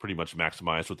think pretty much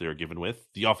maximized what they were given with.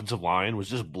 The offensive line was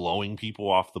just blowing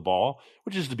people off the ball,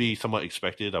 which is to be somewhat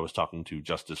expected. I was talking to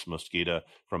Justice Mosqueda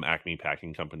from Acme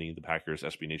Packing Company, the Packers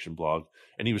SB Nation blog,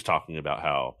 and he was talking about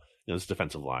how this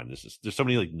defensive line, there's so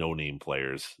many like no-name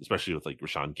players, especially with like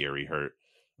Rashawn Gary hurt.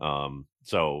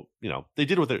 So they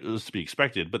did what it was to be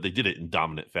expected, but they did it in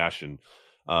dominant fashion.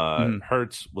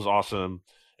 Hurts was awesome.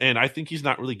 And I think he's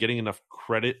not really getting enough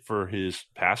credit for his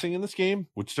passing in this game,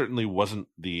 which certainly wasn't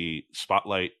the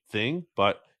spotlight thing,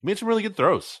 but he made some really good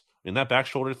throws. In that back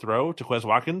shoulder throw to Quez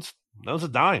Watkins, that was a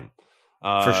dime.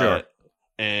 For sure.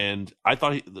 And I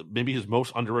thought maybe his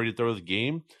most underrated throw of the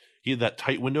game, he had that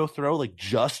tight window throw, like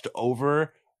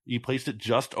he placed it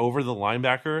just over the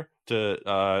linebacker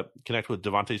to connect with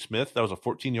Devontae Smith. That was a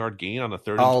 14-yard gain on a 3rd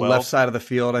and 12. Left side of the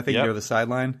field, I think, near the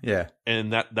sideline. Yeah.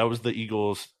 And that was the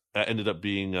Eagles. That ended up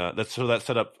being that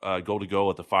set up goal to go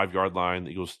at the 5-yard line. The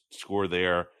Eagles score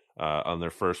there on their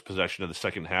first possession of the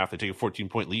second half. They take a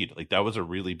 14-point lead. Like, that was a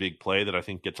really big play that I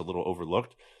think gets a little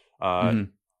overlooked. I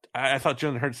thought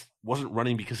Jalen Hurts wasn't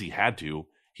running because he had to.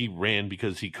 He ran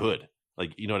because he could.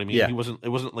 Like, you know what I mean? Yeah. It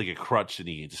wasn't like a crutch and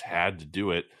he just had to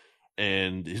do it.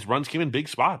 And his runs came in big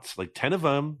spots. Like 10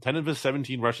 of his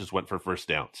 17 rushes went for first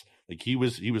downs. Like he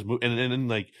was moving, and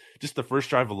like just the first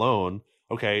drive alone.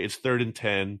 Okay, it's 3rd and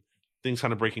 10. Things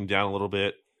kind of breaking down a little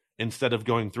bit. Instead of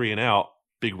going 3 and out,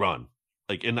 big run.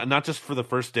 Like, and not just for the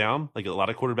first down. Like a lot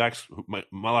of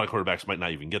quarterbacks might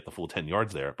not even get the full 10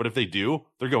 yards there. But if they do,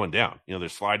 they're going down. They're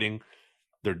sliding.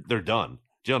 They're done.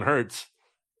 Jalen Hurts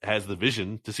has the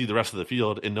vision to see the rest of the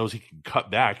field and knows he can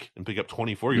cut back and pick up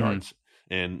 24 yards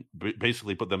and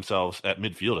basically put themselves at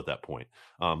midfield at that point.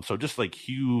 So just like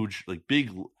huge, like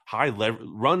big,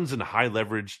 runs and high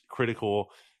leverage,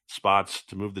 critical spots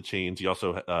to move the chains. He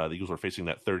also the Eagles were facing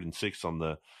that 3rd and 6 on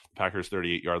the Packers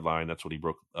 38-yard line. That's when he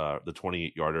broke the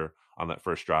 28-yarder on that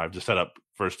first drive to set up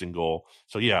 1st and goal.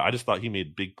 So yeah, I just thought he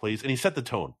made big plays and he set the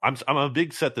tone. I'm a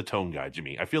big set the tone guy,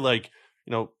 Jimmy. I feel like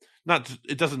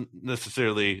it doesn't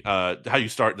necessarily how you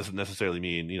start doesn't necessarily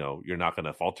mean you're not going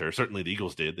to falter. Certainly the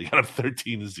Eagles did. They got up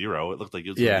 13-0. It looked like it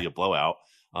was going to be a blowout,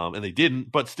 and they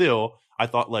didn't. But still, I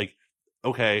thought like,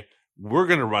 okay, we're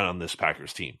going to run on this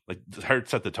Packers team. Like,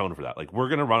 Hurts set the tone for that. Like, we're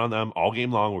going to run on them all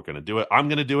game long. We're going to do it. I'm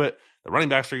going to do it. The running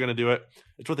backs are going to do it.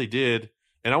 It's what they did.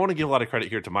 And I want to give a lot of credit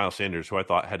here to Miles Sanders, who I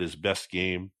thought had his best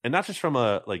game. And not just from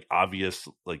a, like, obvious,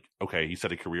 like, okay, he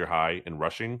set a career high in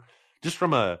rushing. Just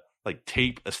from a, like,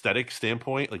 tape aesthetic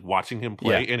standpoint, like, watching him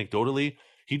play anecdotally,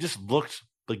 he just looked,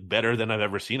 like, better than I've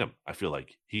ever seen him, I feel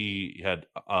like. He had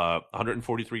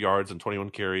 143 yards and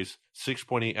 21 carries,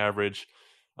 6.8 average.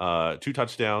 2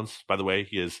 touchdowns. By the way,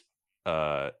 he has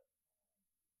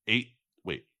 8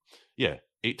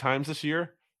 times this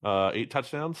year. 8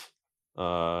 touchdowns.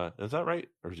 Is that right?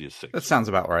 Or is he a 6? That sounds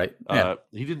about right. Yeah.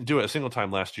 He didn't do it a single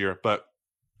time last year, but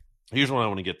here's what I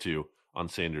want to get to on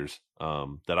Sanders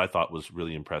that I thought was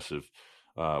really impressive.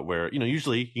 Where,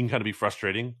 usually he can kind of be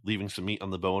frustrating, leaving some meat on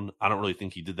the bone. I don't really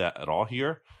think he did that at all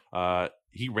here.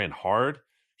 He ran hard.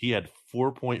 he had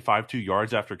 4.52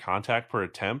 yards after contact per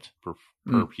attempt per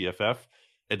PFF.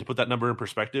 And to put that number in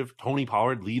perspective, Tony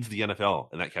Pollard leads the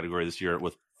NFL in that category this year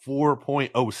with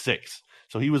 4.06.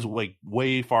 So he was like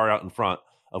way far out in front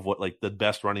of what like the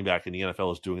best running back in the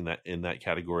NFL is doing that in that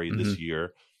category this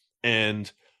year.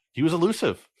 And he was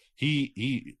elusive.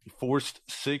 He forced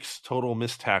 6 total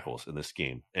missed tackles in this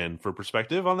game. And for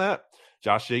perspective on that,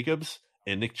 Josh Jacobs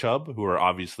and Nick Chubb, who are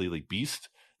obviously like beasts,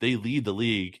 they lead the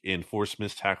league in forced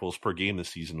missed tackles per game this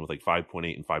season with like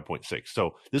 5.8 and 5.6.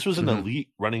 So this was an elite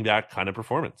running back kind of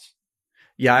performance.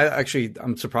 Yeah,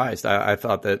 I'm surprised. I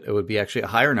thought that it would be actually a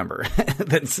higher number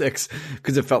than 6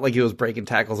 because it felt like he was breaking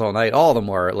tackles all night. All of them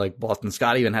were. Like Boston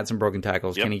Scott even had some broken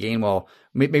tackles. Kenny Gainwell,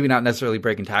 maybe not necessarily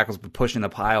breaking tackles, but pushing the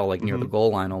pile like near the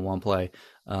goal line on one play.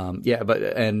 And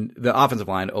the offensive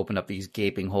line opened up these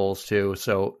gaping holes too.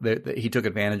 So he took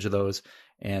advantage of those.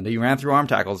 And he ran through arm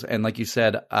tackles. And like you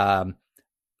said,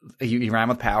 he ran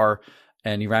with power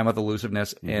and he ran with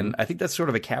elusiveness. And I think that's sort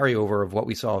of a carryover of what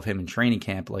we saw of him in training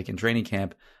camp. Like in training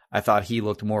camp, I thought he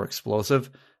looked more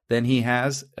explosive than he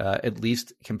has, at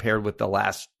least compared with the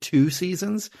last 2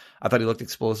 seasons. I thought he looked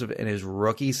explosive in his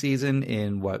rookie season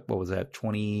in what was that,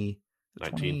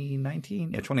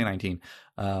 2019? Yeah, 2019.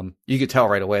 You could tell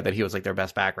right away that he was like their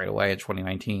best back right away in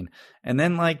 2019. And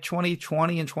then like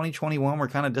 2020 and 2021 were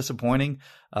kind of disappointing.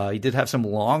 He did have some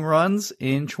long runs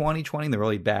in 2020, the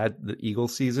really bad the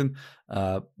Eagles season.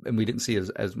 And we didn't see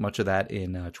as much of that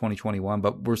in 2021,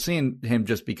 but we're seeing him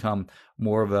just become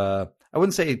more of I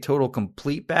wouldn't say a total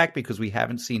complete back because we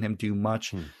haven't seen him do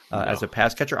much as a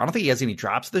pass catcher. I don't think he has any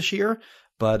drops this year.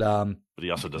 But he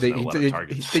also doesn't have a lot of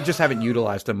targets. They just haven't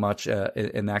utilized him much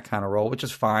in that kind of role, which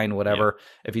is fine, whatever.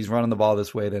 Yeah. If he's running the ball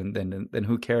this way, then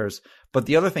who cares? But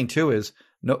the other thing, too, is,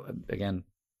 for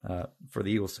the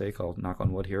Eagles' sake, I'll knock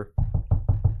on wood here,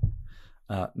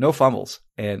 no fumbles.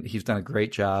 And he's done a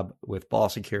great job with ball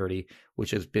security, which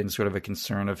has been sort of a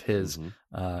concern of his,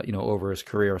 over his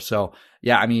career. So,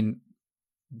 yeah, I mean,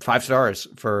 5 stars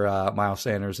for Miles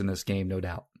Sanders in this game, no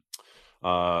doubt.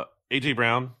 A.J.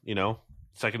 Brown,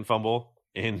 second fumble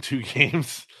in 2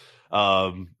 games,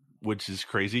 which is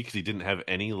crazy because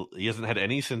he hasn't had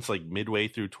any since like midway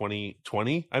through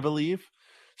 2020, I believe.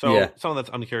 So some of that's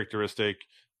uncharacteristic.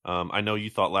 I know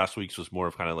you thought last week's was more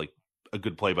of kind of like a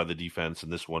good play by the defense,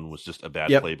 and this one was just a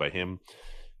bad play by him.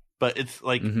 But it's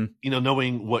like,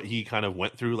 knowing what he kind of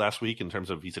went through last week in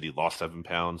terms of, he said he lost 7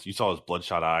 pounds. You saw his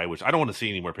bloodshot eye, which I don't want to see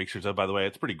any more pictures of, by the way.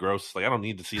 It's pretty gross. Like, I don't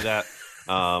need to see that.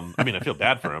 I mean, I feel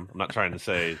bad for him. I'm not trying to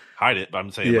say hide it, but I'm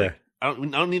saying like, I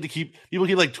don't need to keep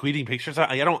like tweeting pictures.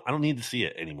 I don't need to see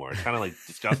it anymore. It's kind of like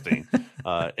disgusting.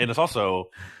 And it's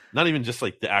also not even just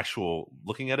like the actual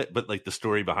looking at it, but like the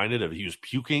story behind it of he was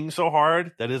puking so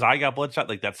hard that his eye got bloodshot.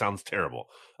 Like that sounds terrible.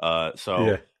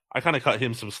 I kind of cut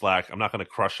him some slack. I'm not going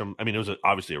to crush him. I mean, it was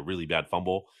obviously a really bad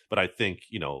fumble, but I think,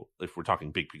 if we're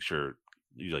talking big picture,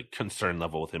 like concern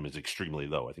level with him is extremely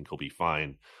low. I think he'll be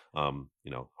fine.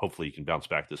 Hopefully he can bounce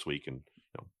back this week and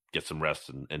get some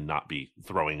rest and not be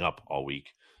throwing up all week.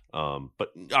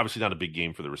 But obviously not a big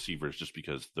game for the receivers just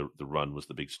because the run was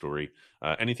the big story.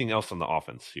 Anything else on the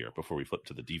offense here before we flip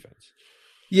to the defense?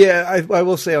 Yeah, I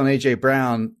will say on A.J.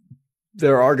 Brown,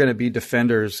 there are going to be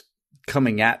defenders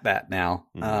coming at that now.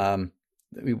 When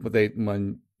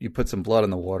you put some blood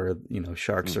in the water,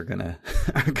 sharks are gonna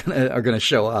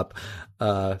show up.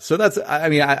 So that's,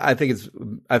 I think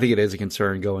it is a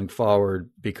concern going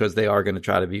forward because they are going to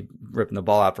try to be ripping the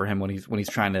ball out for him when he's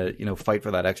trying to, fight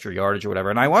for that extra yardage or whatever.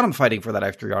 And I want him fighting for that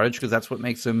extra yardage because that's what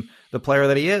makes him the player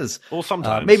that he is. Well,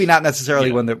 sometimes maybe not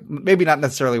necessarily when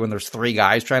there's 3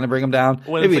 guys trying to bring him down.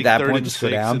 When maybe it's at like that point just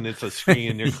go down and it's a screen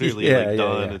and you're clearly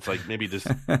done. It's like maybe just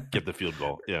get the field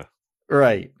goal. Yeah.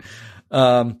 Right.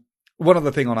 One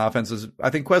other thing on offense is I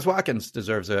think Quez Watkins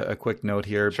deserves a quick note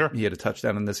here. Sure. He had a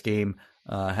touchdown in this game,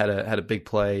 had a big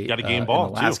play. Got a game ball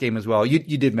in the last game as well. You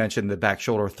did mention the back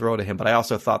shoulder throw to him, but I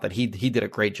also thought that he did a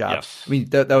great job. Yes. I mean,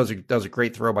 that was a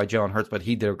great throw by Jalen Hurts, but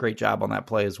he did a great job on that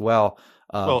play as well.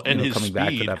 And his coming speed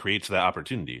back to that. creates that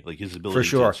opportunity. Like his ability For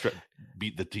sure. to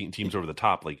beat the teams over the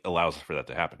top, like allows for that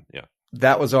to happen. Yeah.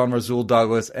 That was on Rasul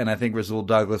Douglas, and I think Rasul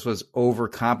Douglas was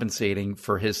overcompensating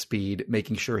for his speed,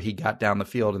 making sure he got down the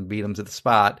field and beat him to the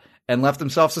spot and left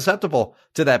himself susceptible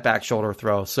to that back shoulder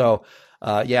throw. So,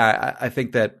 I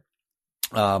think that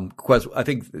I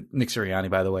think Nick Sirianni,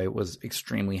 by the way, was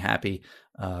extremely happy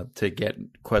to get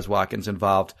Quez Watkins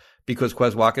involved because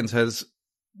Quez Watkins has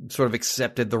sort of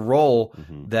accepted the role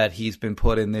that he's been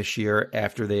put in this year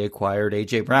after they acquired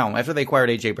A.J. Brown. After they acquired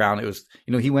A.J. Brown, it was,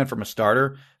 he went from a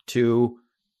starter to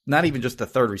not even just the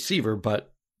third receiver,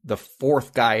 but the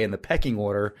 4th guy in the pecking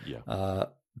order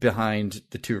behind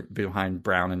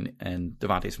Brown and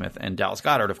Devontae Smith and Dallas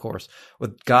Goedert, of course.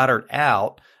 With Goddard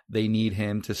out, they need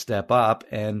him to step up.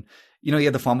 And, he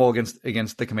had the fumble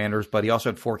against the Commanders, but he also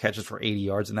had 4 catches for 80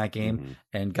 yards in that game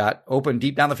and got open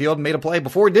deep down the field and made a play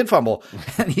before he did fumble.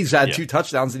 And he's had 2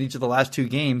 touchdowns in each of the last 2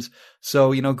 games.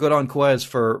 So, good on Quez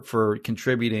for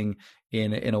contributing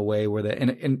in a way where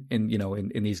in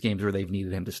these games where they've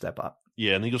needed him to step up.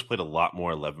 Yeah, and the Eagles played a lot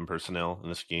more 11 personnel in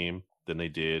this game than they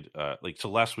did. So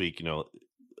last week,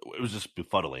 it was just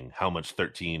befuddling how much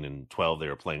 13 and 12 they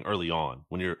were playing early on.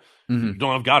 When you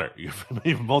don't have Goddard, you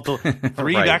have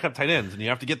 3 backup tight ends, and you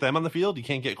have to get them on the field. You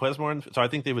can't get Quesmore. So I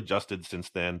think they've adjusted since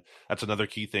then. That's another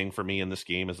key thing for me in this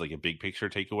game is like a big picture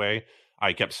takeaway.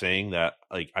 I kept saying that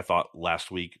I thought last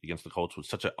week against the Colts was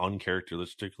such an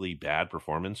uncharacteristically bad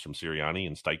performance from Sirianni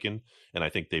and Steichen, and I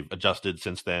think they've adjusted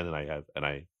since then. And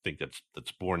I think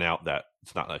that's borne out that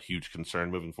it's not a huge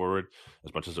concern moving forward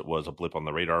as much as it was a blip on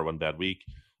the radar one bad week.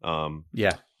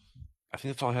 Yeah, I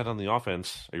think that's all I had on the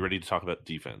offense. Are you ready to talk about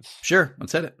defense? Sure,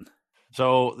 let's hit it.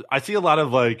 So I see a lot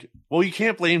of you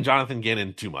can't blame Jonathan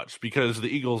Gannon too much because the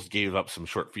Eagles gave up some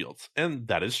short fields, and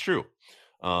that is true.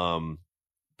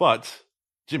 But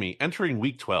Jimmy, entering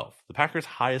week 12, the Packers'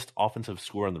 highest offensive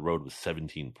score on the road was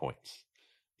 17 points.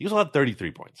 The Eagles had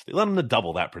 33 points. They let them to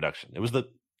double that production. It was the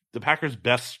Packers'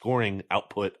 best scoring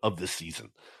output of the season.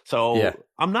 So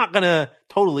I'm not going to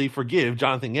totally forgive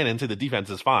Jonathan Gannon to the defense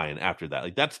is fine after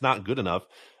that. That's not good enough.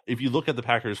 If you look at the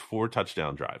Packers' 4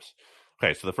 touchdown drives.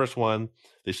 Okay, so the first one,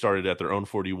 they started at their own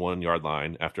 41-yard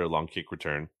line after a long kick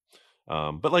return.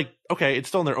 But it's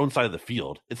still on their own side of the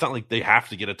field. It's not like they have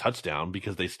to get a touchdown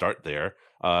because they start there.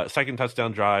 Second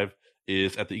touchdown drive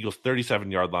is at the Eagles'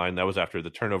 37-yard line. That was after the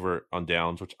turnover on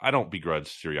downs, which I don't begrudge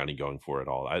Sirianni going for at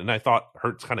all. And I thought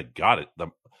Hurts kind of got it.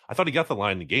 I thought he got the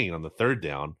line to gain on the 3rd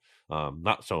down,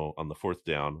 not so on the 4th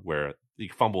down where he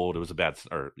fumbled. It was a bad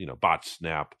botched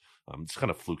snap. It's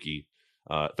kind of fluky.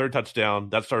 3rd touchdown,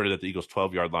 that started at the Eagles'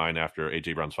 12-yard line after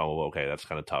A.J. Brown's fumble. Okay, that's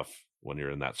kind of tough when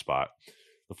you're in that spot.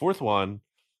 The 4th one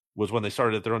was when they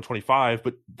started at their own 25,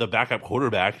 but the backup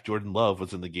quarterback, Jordan Love,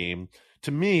 was in the game.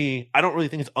 To me, I don't really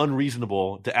think it's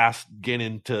unreasonable to ask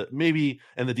Gannon to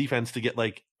and the defense to get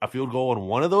a field goal on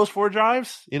one of those 4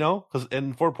 drives,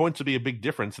 and 4 points would be a big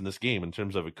difference in this game in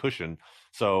terms of a cushion.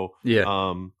 So,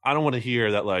 I don't want to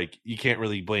hear that, you can't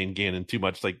really blame Gannon too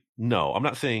much. No, I'm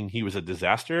not saying he was a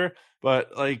disaster,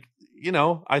 but I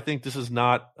think this is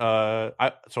not,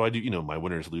 so I do, my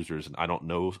winners, losers, and I don't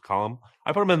know column.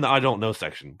 I put him in the I don't know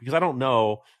section because I don't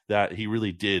know that he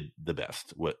really did the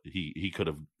best, what he could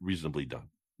have reasonably done.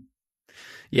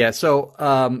 Yeah. So,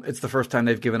 it's the first time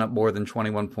they've given up more than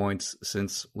 21 points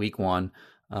since week 1.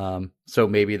 So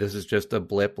maybe this is just a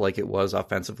blip like it was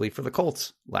offensively for the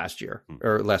Colts last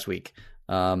week.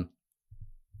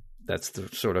 That's the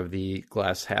sort of the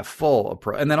glass half full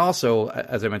approach. And then also,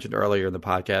 as I mentioned earlier in the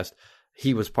podcast,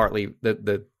 he was partly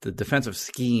the defensive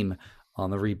scheme on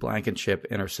the Reed Blankenship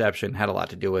interception had a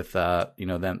lot to do with,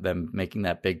 them making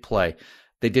that big play.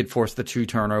 They did force the 2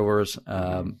 turnovers.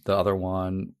 The other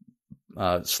one,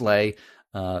 Slay,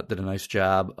 did a nice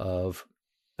job of.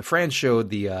 Fran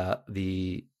showed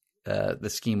the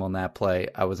scheme on that play.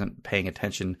 I wasn't paying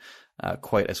attention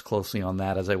quite as closely on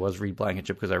that as I was Reed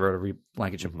Blankenship because I wrote a Reed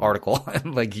Blankenship article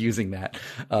using that.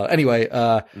 Anyway,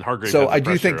 so I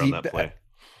do think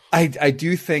I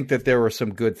do think that there were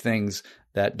some good things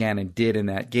that Gannon did in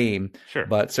that game. Sure.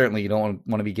 But certainly you don't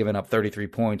want to be giving up 33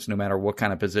 points no matter what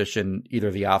kind of position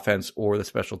either the offense or the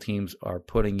special teams are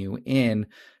putting you in.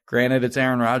 Granted, it's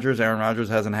Aaron Rodgers. Aaron Rodgers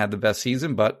hasn't had the best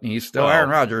season, but he's still Aaron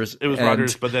Rodgers. It was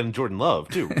Rodgers, but then Jordan Love,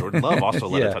 too. Jordan Love also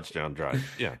led a touchdown drive.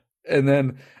 Yeah. And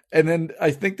then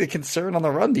I think the concern on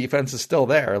the run defense is still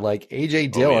there. A.J.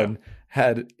 Dillon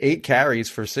had 8 carries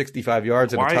for 65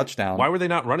 yards and a touchdown. Why were they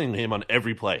not running him on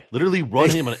every play? Literally run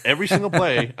him on every single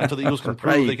play until the Eagles can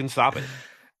prove they can stop it.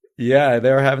 Yeah,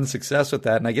 they were having success with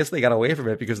that, and I guess they got away from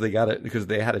it because they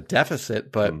had a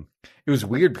deficit. But it was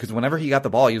weird because whenever he got the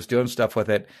ball, he was doing stuff with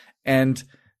it. And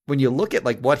when you look at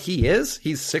what he is,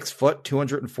 he's 6 foot,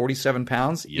 247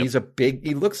 pounds. Yep. He's a big.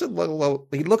 He looks like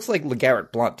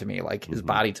LeGarrette Blount to me, his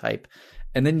body type.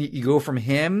 And then you go from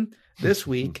him this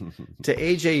week to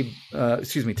Derrick.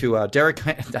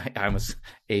 I almost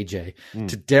AJ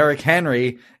to Derrick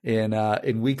Henry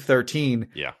in week 13.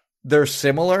 Yeah. They're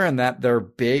similar in that they're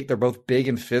big. They're both big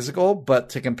and physical, but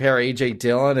to compare A.J.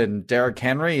 Dillon and Derrick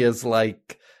Henry is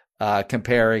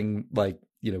comparing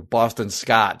Boston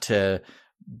Scott to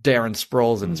Darren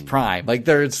Sproles in his prime.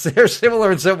 They're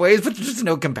similar in some ways, but there's just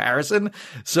no comparison.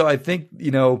 So I think,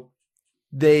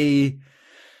 they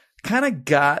kind of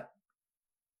got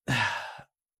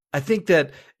I think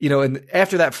that, and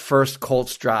after that first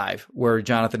Colts drive where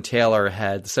Jonathan Taylor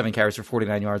had 7 carries for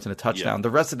 49 yards and a touchdown, the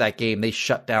rest of that game, they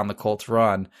shut down the Colts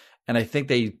run. And I think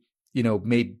they,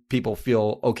 made people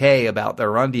feel okay about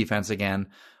their run defense again,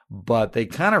 but they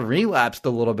kind of relapsed a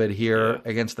little bit here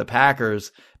against the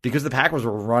Packers because the Packers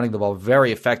were running the ball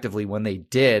very effectively when they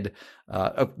did.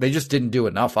 They just didn't do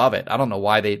enough of it. I don't know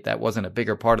why that wasn't a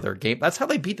bigger part of their game. That's how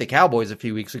they beat the Cowboys a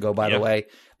few weeks ago, by the way.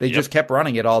 They just kept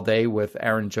running it all day with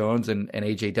Aaron Jones and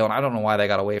A.J. Dillon. I don't know why they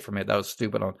got away from it. That was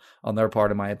stupid on their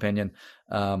part, in my opinion.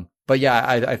 But yeah,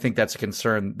 I think that's a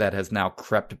concern that has now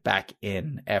crept back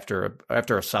in after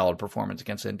a solid performance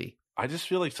against Indy. I just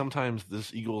feel like sometimes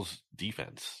this Eagles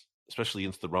defense, especially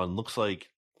against the run, looks like,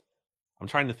 I'm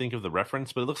trying to think of the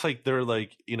reference, but it looks like they're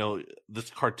like,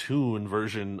 this cartoon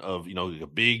version of, a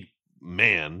big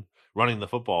man running the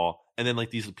football, and then like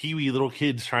these peewee little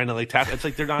kids trying to like tap. It's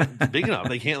like they're not big enough.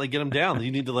 They can't like get them down.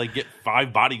 You need to like get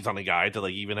 5 bodies on a guy to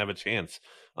like even have a chance.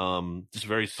 Just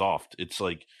very soft. It's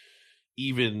like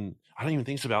I don't even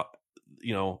think it's about,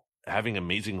 having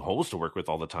amazing holes to work with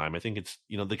all the time. I think it's,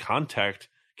 the contact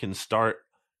can start,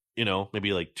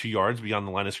 maybe like 2 yards beyond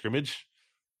the line of scrimmage.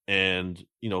 And,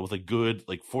 with a good,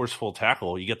 like forceful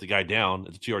tackle, you get the guy down.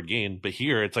 It's a 2-yard gain. But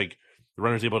here it's like the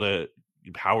runner's able to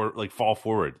fall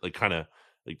forward, like kind of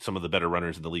like some of the better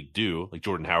runners in the league do, like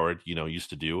Jordan Howard, used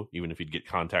to do. Even if he'd get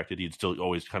contacted, he'd still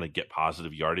always kind of get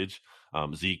positive yardage.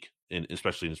 Zeke,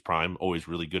 especially in his prime, always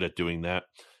really good at doing that.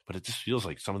 But it just feels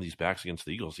like some of these backs against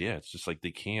the Eagles, it's just like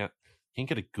they can't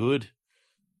get a good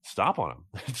stop on them.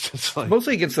 It's just like,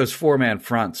 mostly against those 4-man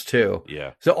fronts too.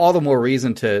 Yeah. So all the more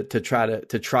reason to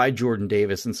try Jordan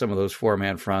Davis in some of those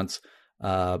 4-man fronts,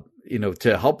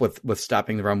 to help with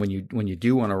stopping the run when you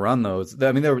do want to run those.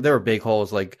 I mean, there were big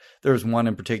holes. Like there was one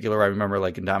in particular I remember,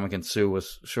 like Ndamukong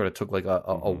Suh took like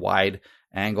a wide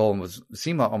angle and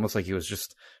seemed almost like he was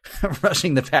just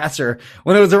rushing the passer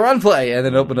when it was a run play, and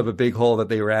then opened up a big hole that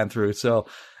they ran through. So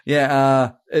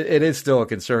yeah, it is still a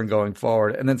concern going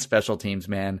forward. And then special teams,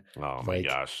 man. Oh my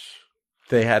gosh.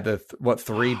 They had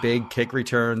 3 big kick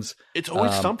returns. It's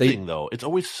always something though. It's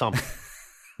always something.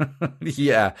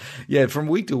 Yeah. From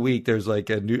week to week, there's like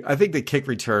I think the kick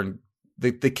return,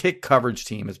 the kick coverage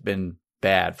team has been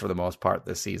bad for the most part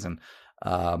this season.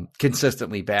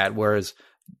 Consistently bad. Whereas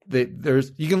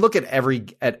you can look at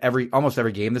almost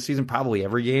every game this season, probably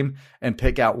every game, and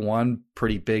pick out one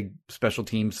pretty big special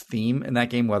teams theme in that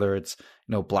game, whether it's,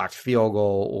 blocked field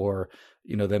goal or,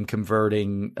 them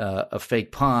converting a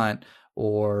fake punt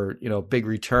or, big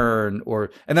return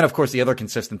and then of course the other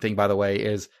consistent thing, by the way,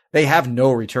 is they have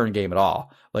no return game at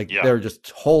all. They're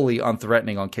just wholly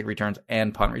unthreatening on kick returns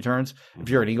and punt returns. If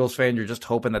you're an Eagles fan, you're just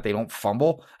hoping that they don't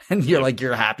fumble and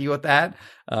you're happy with that.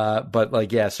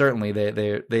 But certainly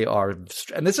they are.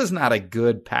 And this is not a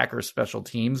good Packers special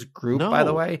teams group, by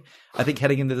the way. I think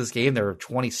heading into this game, they're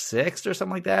 26th or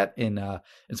something like that in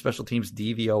special teams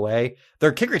DVOA.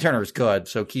 Their kick returner is good.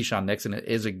 So Keyshawn Nixon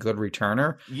is a good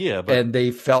returner. Yeah. But and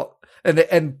they felt,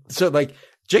 and so like,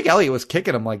 Jake Elliott was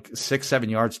kicking them like 6-7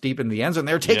 yards deep in the end zone.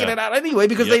 They're taking it out anyway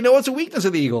because they know it's a weakness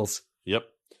of the Eagles. Yep.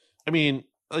 I mean,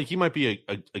 like he might be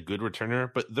a good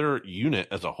returner, but their unit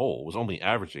as a whole was only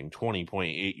averaging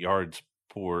 20.8 yards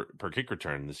per kick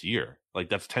return this year. Like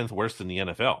that's 10th worst in the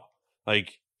NFL.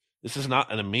 Like this is not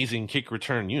an amazing kick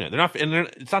return unit.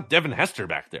 It's not Devin Hester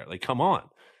back there. Like, come on.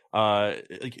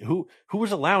 Like who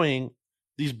was allowing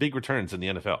these big returns in the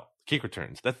NFL? Kick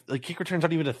returns. Kick returns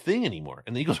aren't even a thing anymore.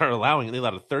 And the Eagles are allowing it. They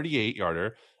allowed a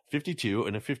 38-yarder, 52,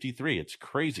 and a 53. It's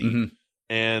crazy. Mm-hmm.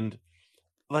 And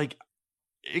like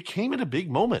it came at a big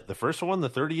moment. The first one,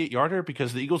 the 38-yarder,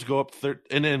 because the Eagles go up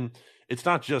and then it's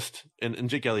not just and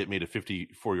Jake Elliott made a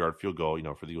 54-yard field goal,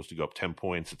 for the Eagles to go up 10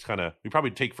 points. It's kind of, we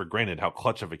probably take for granted how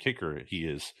clutch of a kicker he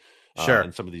is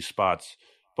in some of these spots.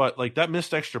 But like that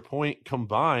missed extra point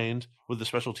combined with the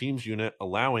special teams unit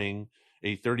allowing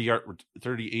a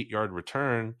 38-yard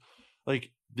return,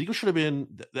 like the Eagles should have been.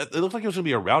 It looked like it was going to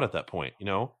be a rout at that point.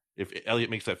 If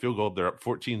Elliott makes that field goal, they're up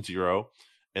 14-0,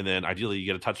 and then ideally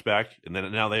you get a touchback, and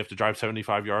then now they have to drive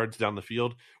 75 yards down the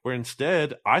field. Where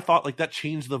instead, I thought like that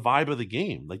changed the vibe of the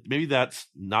game. Like maybe that's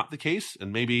not the case,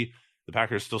 and maybe the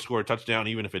Packers still score a touchdown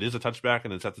even if it is a touchback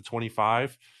and it's at the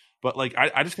 25. But like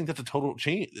I just think that's a total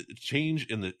change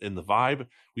in the vibe.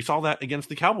 We saw that against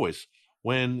the Cowboys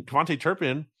when Kevontae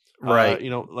Turpin. Right.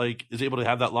 Is able to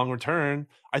have that long return.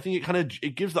 I think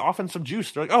it gives the offense some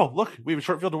juice. They're like, oh, look, we have a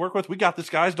short field to work with. We got this,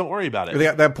 guys. Don't worry about it. They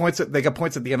got points at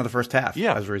the end of the first half.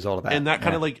 Yeah. As a result of that. And that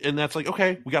kind of and that's like,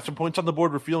 okay, we got some points on the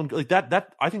board. We're feeling like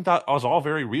that. I think that was all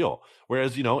very real.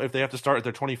 Whereas, if they have to start at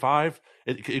their 25,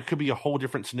 it could be a whole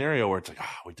different scenario where it's like,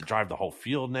 we have to drive the whole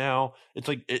field now. It's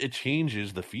like it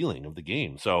changes the feeling of the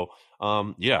game. So,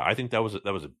 I think that was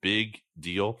a big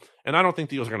deal. And I don't think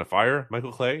the Eagles are going to fire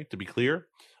Michael Clay, to be clear,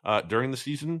 during the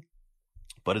season.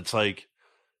 But it's like,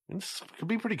 this could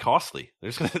be pretty costly.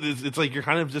 It's like you're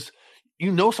kind of just,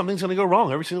 something's going to go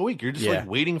wrong every single week. You're just like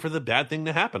waiting for the bad thing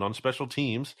to happen on special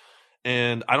teams.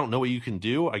 And I don't know what you can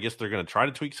do. I guess they're going to try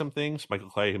to tweak some things. Michael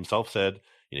Clay himself said,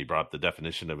 he brought up the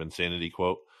definition of insanity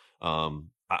quote.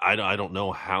 I don't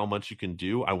know how much you can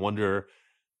do. I wonder,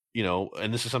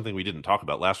 and this is something we didn't talk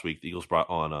about last week. The Eagles brought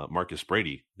on Marcus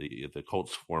Brady, the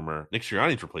Colts' former Nick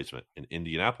Sirianni's replacement in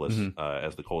Indianapolis,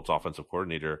 as the Colts' offensive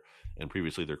coordinator and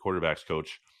previously their quarterbacks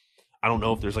coach. I don't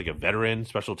know if there's like a veteran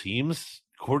special teams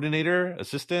coordinator,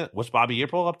 assistant. What's Bobby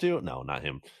April up to? No, not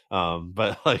him.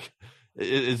 But like,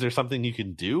 is there something you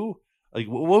can do? Like,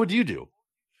 what would you do?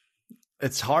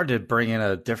 It's hard to bring in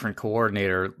a different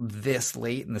coordinator this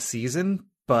late in the season,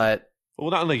 but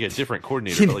not like a different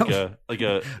coordinator, but like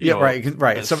a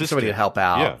right. Somebody to help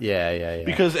out. Yeah.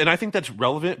 Because, and I think that's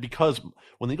relevant because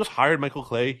when the Eagles hired Michael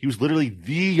Clay, he was literally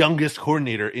the youngest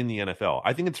coordinator in the NFL.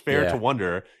 I think it's fair to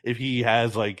wonder if he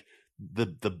has like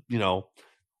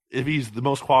if he's the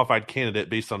most qualified candidate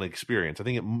based on experience. I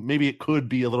think maybe it could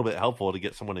be a little bit helpful to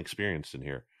get someone experienced in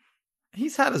here.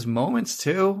 He's had his moments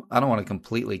too. I don't want to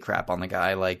completely crap on the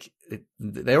guy. Like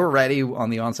they were ready on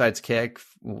the onside kick.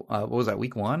 What was that?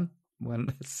 Week 1? When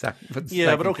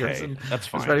but okay, that's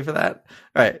fine. Was ready for that,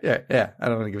 right? Yeah. I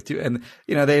don't want to give it to you. And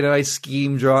they had a nice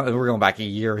scheme drawn. We're going back a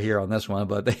year here on this one,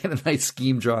 but they had a nice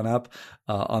scheme drawn up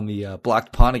on the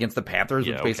blocked punt against the Panthers,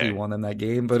 which basically won them that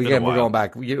game. But again, we're going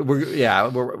back.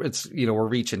 We're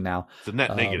reaching now. It's a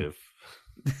net negative.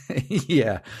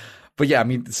 Yeah. But yeah, I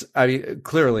mean,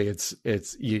 clearly it's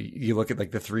you look at like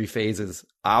the 3 phases: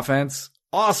 offense,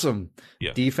 awesome;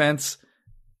 defense,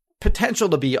 potential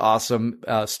to be awesome.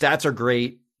 Stats are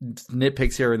great,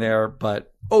 nitpicks here and there,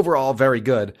 but overall very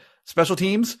good. Special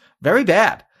teams, very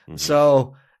bad. Mm-hmm.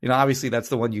 So obviously that's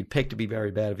the one you'd pick to be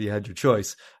very bad if you had your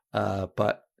choice.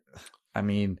 But I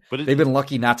mean, they've been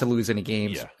lucky not to lose any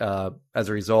games as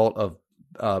a result of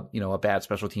a bad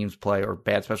special teams play or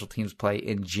bad special teams play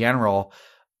in general.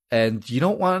 And you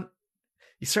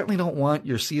certainly don't want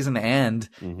your season to end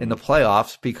in the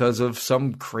playoffs because of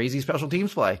some crazy special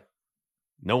teams play.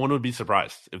 No one would be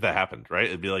surprised if that happened, right?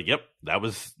 It'd be like, yep, that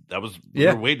was.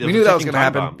 Yeah, we knew that was going to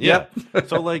happen. Bomb. Yeah.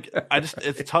 So like,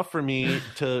 it's tough for me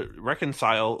to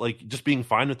reconcile, like just being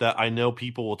fine with that. I know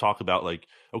people will talk about like,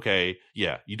 okay,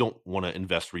 yeah, you don't want to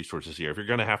invest resources here. If you're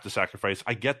going to have to sacrifice,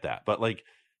 I get that. But like,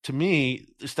 to me,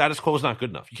 the status quo is not good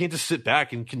enough. You can't just sit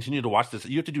back and continue to watch this.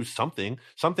 You have to do something.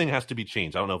 Something has to be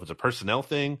changed. I don't know if it's a personnel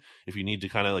thing, if you need to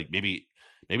kind of like maybe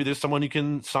there's someone you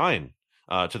can sign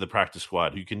to the practice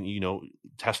squad who can,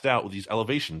 test out with these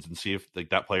elevations and see if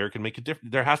like that player can make a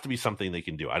difference. There has to be something they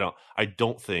can do. I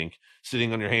don't think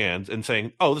sitting on your hands and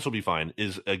saying, oh, this will be fine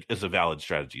is a valid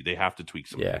strategy. They have to tweak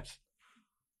some things.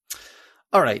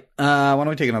 All right. Why don't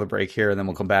we take another break here and then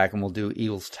we'll come back and we'll do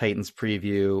Eagles Titans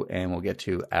preview and we'll get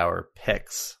to our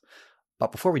picks.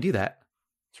 But before we do that,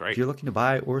 that's right. If you're looking to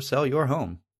buy or sell your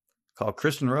home, call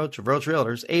Kristen Roach of Roach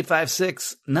Realtors,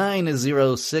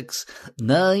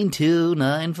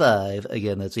 856-906-9295.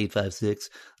 Again, that's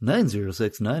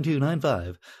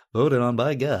 856-906-9295. Voted on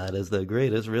by God as the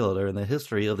greatest realtor in the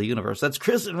history of the universe. That's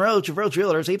Kristen Roach of Roach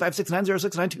Realtors,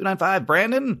 856-906-9295.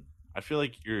 Brandon? I feel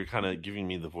like you're kind of giving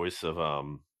me the voice of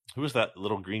who was that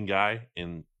little green guy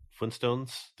in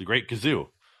Flintstones? The Great Gazoo.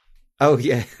 Oh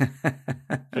yeah.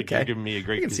 Okay. You're giving me a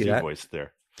Great Gazoo voice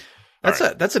there.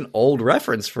 That's an old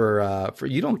reference for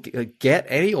you don't get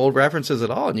any old references at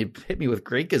all, and you hit me with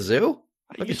Great Gazoo.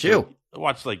 Look at you.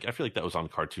 Watch I feel like that was on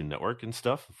Cartoon Network and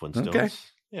stuff. Flintstones. Okay.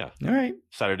 Yeah. All right.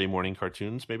 Saturday morning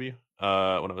cartoons, maybe. When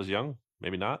I was young,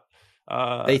 maybe not.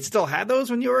 They still had those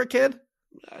when you were a kid.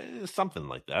 Something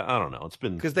like that. I don't know. It's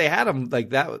been because they had them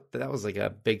like that. That was like a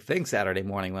big thing Saturday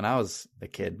morning when I was a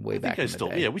kid, way back in the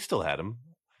day. Yeah, we still had them.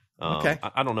 Okay,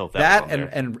 I don't know if that was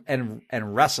on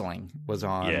and wrestling was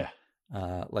on. Yeah,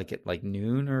 like at like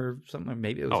noon or something.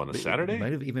 Maybe it was on a Saturday. It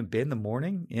might have even been the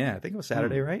morning. Yeah, I think it was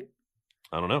Saturday, right?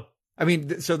 I don't know. I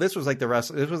mean, so this was like the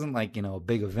wrestling. This wasn't like a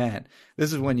big event.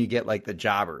 This is when you get like the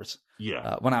jobbers.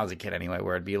 Yeah. When I was a kid, anyway,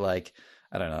 where it'd be like,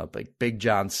 I don't know, like Big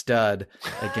John Studd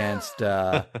against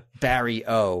Barry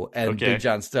O, and Big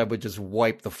John Studd would just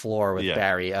wipe the floor with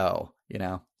Barry O.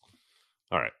 All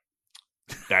right,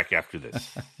 back after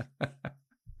this.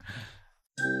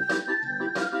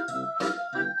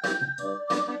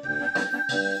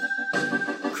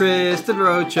 Kristen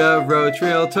Rocha, Roach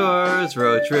Realtors,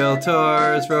 Roach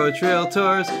Realtors, Roach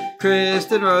Realtors.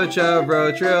 Kristen Rocha,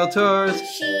 Roach Realtors.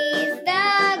 She's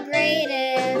the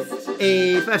greatest.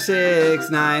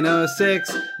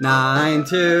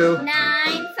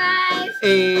 856-906-9295.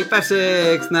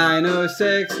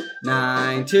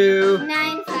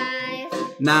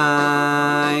 856-906-9295.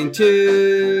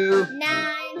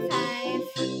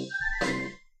 9295.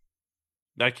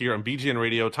 Back here on BGN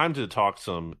Radio, time to talk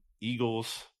some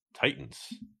Eagles Titans.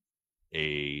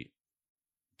 A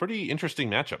pretty interesting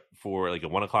matchup for like a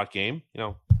 1:00 game. You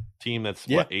know, team that's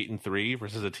 8-3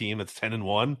 versus a team that's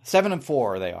 10-1.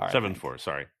 7-4 they are. 7-4.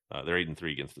 Sorry, they're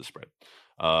 8-3 against the spread.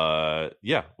 Why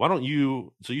don't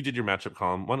you? So you did your matchup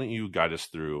column. Why don't you guide us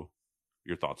through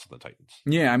your thoughts on the Titans?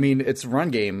 Yeah, I mean it's a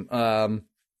run game on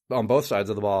both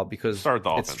sides of the ball because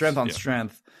it's strength on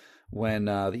strength when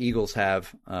the Eagles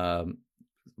have when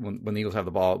the Eagles have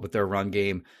the ball with their run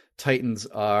game. Titans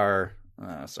are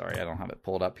sorry, I don't have it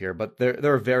pulled up here, but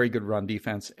they're a very good run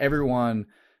defense. Everyone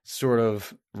sort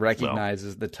of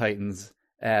recognizes the Titans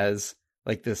as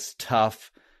like this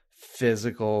tough,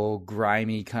 physical,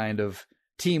 grimy kind of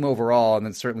team overall, and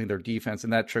then certainly their defense,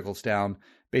 and that trickles down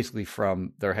basically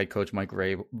from their head coach Mike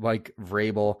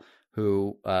Vrabel,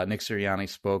 who Nick Sirianni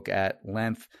spoke at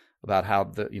length about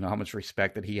how how much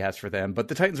respect that he has for them. But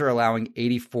the Titans are allowing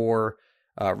 84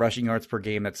 rushing yards per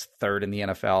game. That's third in the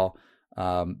NFL.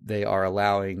 They are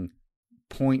allowing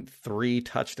 0.3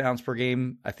 touchdowns per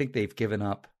game. I think they've given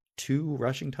up 2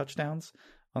 rushing touchdowns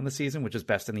on the season, which is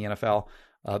best in the NFL.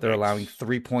 They're allowing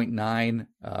 3.9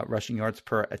 rushing yards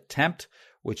per attempt,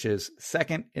 which is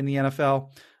second in the NFL.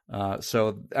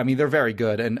 So, I mean, they're very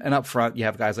good. And up front, you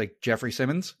have guys like Jeffrey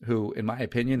Simmons, who, in my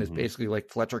opinion, is basically like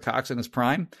Fletcher Cox in his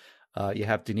prime. You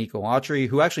have Danico Autry,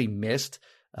 who actually missed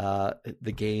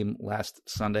the game last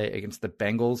Sunday against the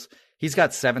Bengals. He's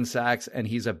got 7 sacks, and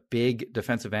he's a big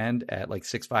defensive end at like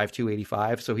 6'5",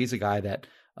 285. So he's a guy that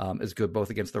is good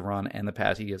both against the run and the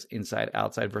pass. He has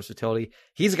inside-outside versatility.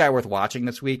 He's a guy worth watching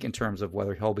this week in terms of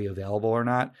whether he'll be available or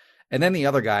not. And then the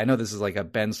other guy, I know this is like a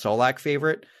Ben Solak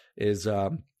favorite, is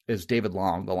David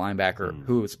Long, the linebacker,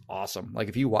 who is awesome. Like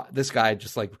if you watch this guy,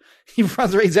 just like he's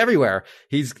everywhere.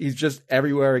 He's just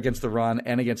everywhere against the run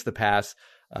and against the pass.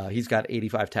 He's got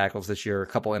 85 tackles this year, a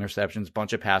couple interceptions,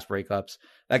 bunch of pass breakups.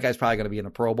 That guy's probably going to be in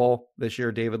the Pro Bowl this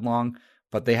year, David Long.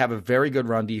 But they have a very good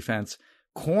run defense.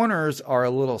 Corners are a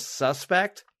little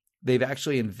suspect. They've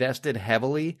actually invested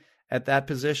heavily at that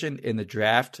position in the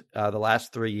draft the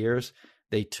last 3 years.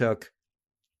 They took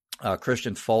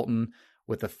Christian Fulton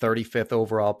with the 35th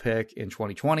overall pick in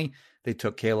 2020. They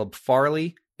took Caleb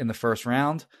Farley in the first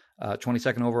round,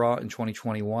 22nd overall in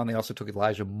 2021. They also took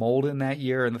Elijah Molden that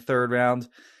year in the 3rd round.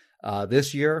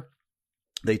 This year,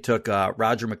 they took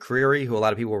Roger McCreary, who a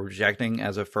lot of people were rejecting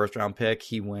as a first-round pick.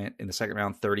 He went in the 2nd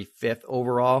round, 35th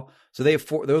overall. So they have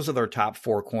 4. Those are their top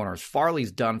 4 corners.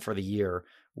 Farley's done for the year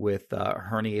with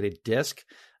herniated disc.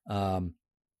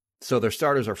 So their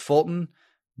starters are Fulton,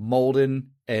 Molden,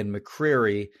 and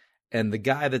McCreary. And the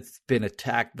guy that's been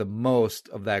attacked the most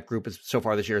of that group so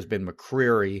far this year has been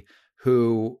McCreary,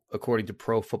 who, according to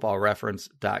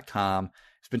ProFootballReference.com,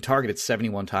 has been targeted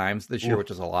 71 times this year,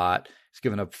 which is a lot. He's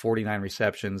given up 49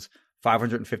 receptions,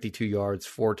 552 yards,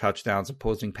 4 touchdowns,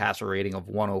 opposing passer rating of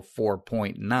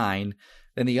 104.9.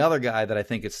 Then the other guy that I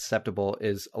think is susceptible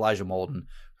is Elijah Molden,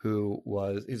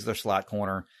 he's their slot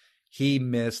corner. He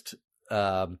missed,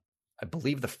 I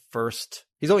believe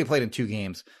he's only played in 2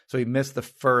 games. So he missed the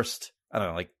first,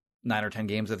 9 or 10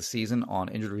 games of the season on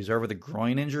injured reserve with a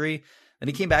groin injury. Then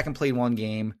he came back and played 1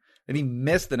 game. Then he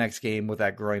missed the next game with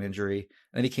that groin injury.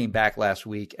 And then he came back last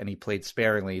week and he played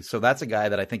sparingly. So that's a guy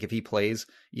that I think if he plays,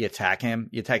 you attack him.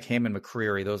 You attack him and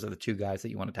McCreary. Those are the 2 guys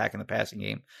that you want to attack in the passing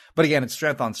game. But again, it's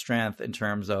strength on strength in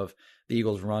terms of the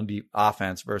Eagles' run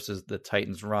offense versus the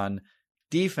Titans' run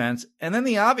defense. And then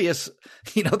the obvious,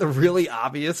 the really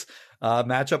obvious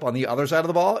matchup on the other side of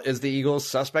the ball is the Eagles'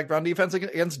 suspect run defense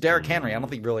against Derrick Henry. I don't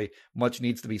think really much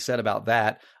needs to be said about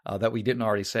that we didn't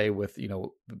already say with,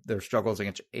 their struggles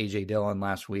against A.J. Dillon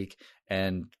last week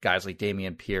and guys like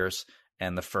Dameon Pierce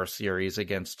and the first series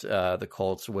against the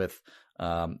Colts with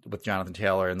Jonathan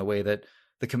Taylor and the way that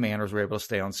the Commanders were able to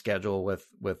stay on schedule with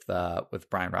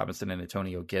Brian Robinson and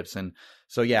Antonio Gibson.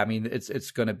 So, yeah, I mean,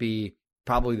 it's going to be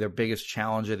probably their biggest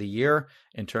challenge of the year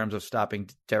in terms of stopping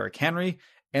Derrick Henry.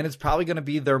 And it's probably going to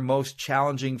be their most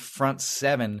challenging front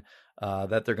 7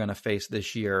 that they're going to face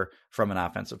this year from an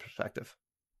offensive perspective.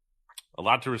 A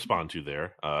lot to respond to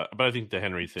there. But I think the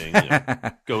Henry thing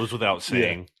goes without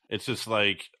saying. Yeah. It's just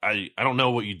like, I don't know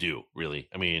what you do, really.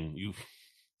 I mean,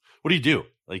 what do you do?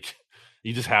 Like,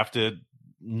 you just have to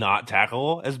not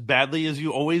tackle as badly as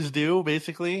you always do,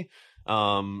 basically.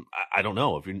 I don't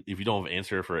know if you don't have an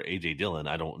answer for AJ Dillon.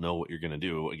 I don't know what you're going to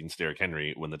do against Derrick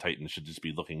Henry when the Titans should just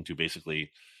be looking to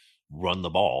basically run the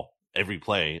ball every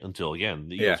play until, again,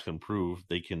 the Eagles can prove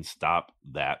they can stop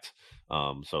that.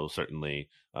 So certainly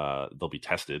they'll be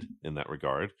tested in that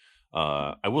regard.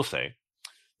 I will say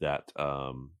that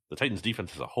the Titans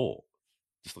defense as a whole,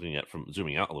 just looking at from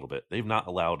zooming out a little bit, they've not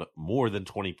allowed more than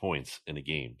 20 points in a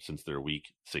game since their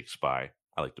week 6 bye.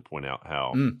 I like to point out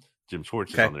how Jim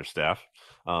Schwartz is on their staff.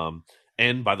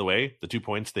 And by the way, the 2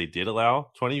 points they did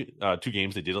allow, 2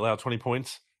 games they did allow 20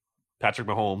 points, Patrick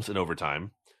Mahomes in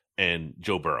overtime and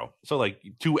Joe Burrow. So like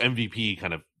 2 MVP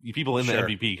kind of people in the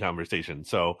MVP conversation.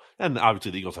 So, and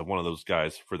obviously the Eagles have one of those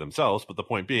guys for themselves, but the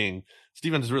point being,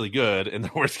 Stevens is really good and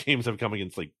the worst games have come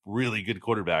against like really good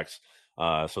quarterbacks.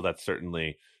 So that's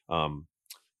certainly, it's going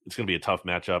to be a tough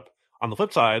matchup. On the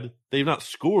flip side, they've not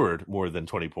scored more than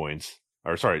 20 points.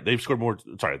 Or sorry, they've scored more.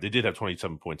 Sorry, they did have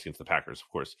 27 points against the Packers, of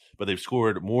course, but they've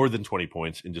scored more than 20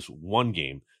 points in just one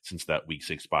game since that week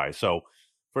 6 bye. So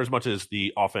for as much as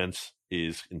the offense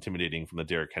is intimidating from the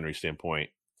Derrick Henry standpoint,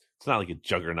 it's not like a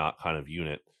juggernaut kind of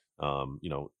unit.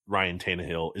 Ryan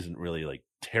Tannehill isn't really like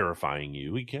terrifying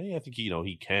you. I think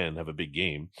he can have a big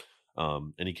game,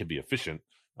 and he can be efficient,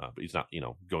 but he's not,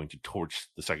 going to torch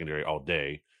the secondary all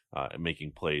day and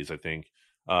making plays. I think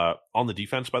on the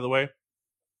defense, by the way,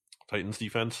 Titans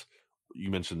defense, you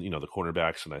mentioned, the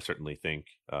cornerbacks, and I certainly think,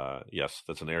 yes,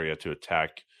 that's an area to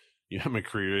attack.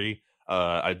 McCreary,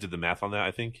 I did the math on that.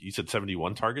 I think you said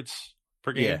 71 targets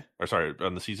per game,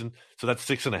 on the season. So that's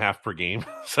 6.5 per game.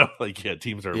 So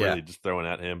teams are really just throwing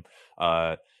at him.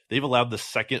 They've allowed the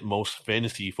second most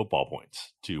fantasy football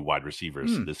points to wide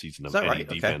receivers this season of any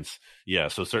defense. Okay. Yeah.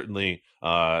 So certainly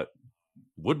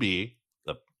would be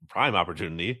a prime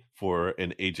opportunity for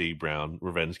an AJ Brown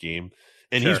revenge game.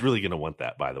 And he's really going to want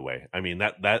that, by the way. I mean,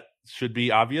 that should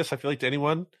be obvious, I feel like, to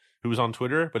anyone who's on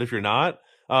Twitter. But if you're not,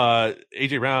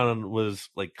 AJ Brown was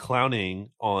like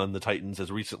clowning on the Titans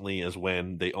as recently as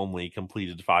when they only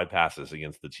completed 5 passes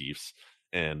against the Chiefs,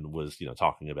 and was,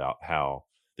 talking about how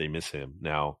they miss him.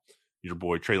 Now, your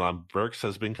boy Treylon Burks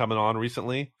has been coming on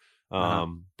recently.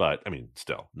 But I mean,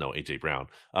 still no AJ Brown.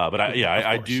 But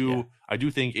I do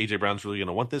think AJ Brown's really going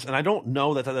to want this. And I don't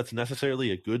know that that's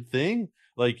necessarily a good thing.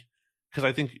 Because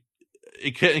I think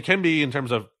it can be in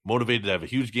terms of motivated to have a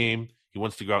huge game. He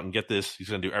wants to go out and get this. He's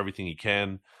going to do everything he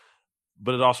can.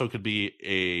 But it also could be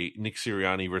a Nick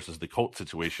Sirianni versus the Colts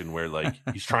situation where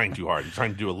he's trying too hard. He's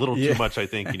trying to do a little too much, I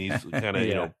think, and he's kind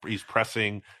of he's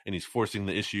pressing and he's forcing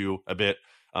the issue a bit.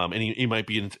 And he might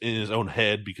be in his own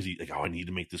head because he's like, I need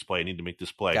to make this play. I need to make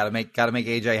this play. Got to make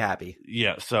AJ happy.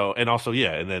 Yeah. So and also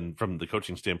and then from the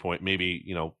coaching standpoint, maybe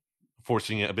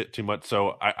forcing it a bit too much.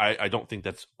 So I don't think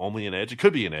that's only an edge. It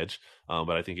could be an edge,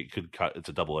 but I think it could cut. It's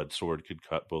a double-edged sword. Could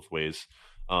cut both ways.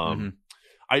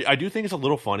 I do think it's a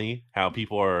little funny how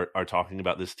people are talking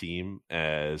about this team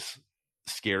as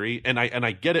scary, and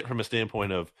I get it from a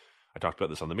standpoint of, I talked about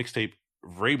this on the mixtape.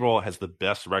 Vrabel has the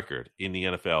best record in the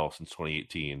NFL since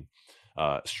 2018.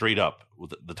 Straight up,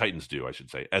 the Titans do, I should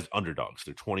say, as underdogs.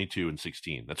 They're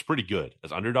 22-16. That's pretty good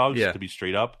as underdogs to be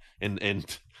straight up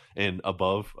and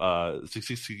above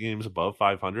 60 games above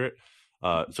 500.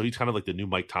 So he's kind of like the new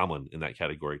Mike Tomlin in that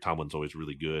category. Tomlin's always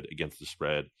really good against the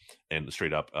spread, and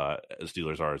straight up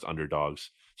Steelers are as underdogs.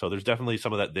 So there's definitely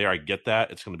some of that there. I get that.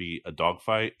 It's going to be a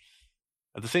dogfight.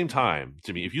 At the same time,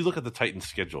 Jimmy, if you look at the Titans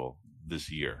schedule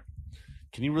this year,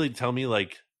 can you really tell me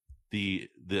the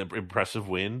impressive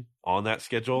win on that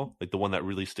schedule, the one that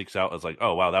really sticks out as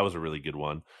oh wow, that was a really good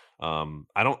one?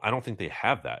 I don't think they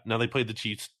have that. Now they played the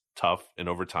Chiefs tough in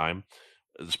overtime,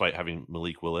 despite having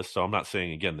Malik Willis. So I'm not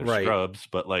saying again they're scrubs,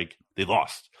 but they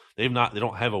lost. They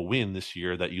don't have a win this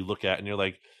year that you look at and you're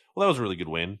like, well, that was a really good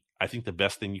win. I think the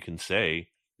best thing you can say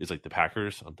is the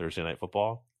Packers on Thursday Night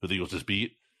Football, who the Eagles just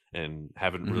beat and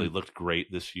haven't really looked great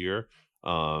this year.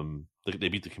 They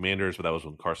beat the Commanders, but that was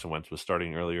when Carson Wentz was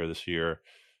starting earlier this year.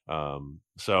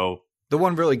 So the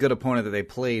one really good opponent that they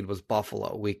played was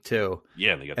Buffalo week 2.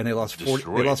 Yeah, they lost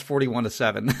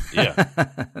 41-7.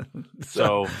 Yeah.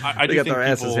 so I do got think their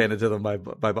asses handed to them by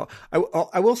Buffalo.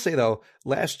 I will say though,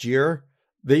 last year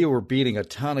they were beating a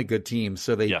ton of good teams.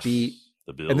 So they beat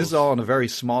the Bills, and this is all in a very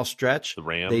small stretch. The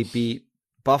Rams. They beat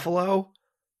Buffalo,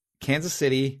 Kansas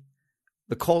City,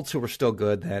 the Colts, who were still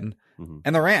good then,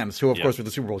 and the Rams, who of course were the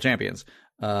Super Bowl champions.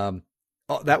 That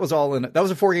was a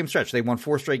 4-game stretch. They won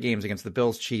 4 straight games against the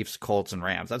Bills, Chiefs, Colts, and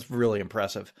Rams. That's really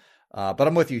impressive. But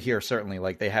I'm with you here. Certainly,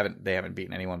 they haven't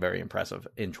beaten anyone very impressive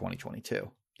in 2022.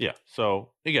 Yeah.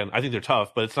 So again, I think they're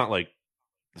tough, but it's not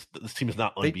this team is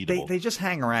not unbeatable. They just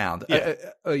hang around. Yeah.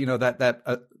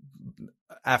 That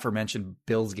aforementioned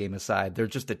Bills game aside, they're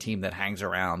just a team that hangs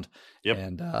around. Yep.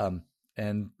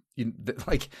 And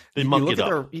they muck it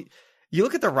up. You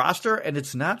look at the roster, and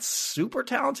it's not super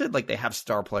talented. Like, they have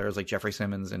star players like Jeffrey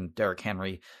Simmons and Derrick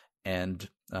Henry, and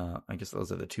I guess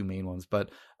those are the two main ones. But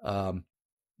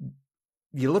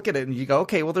you look at it and you go,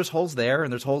 okay, well, there's holes there,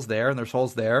 and there's holes there, and there's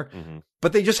holes there. Mm-hmm.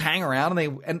 But they just hang around,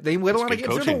 and they win a lot of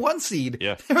games. They're the 1 seed.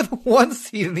 Yeah. They were the 1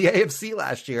 seed in the AFC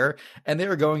last year, and they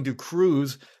are going to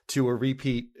cruise to a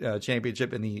repeat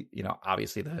championship in the,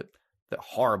 obviously the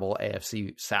horrible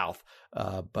AFC South.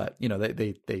 But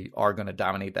they are going to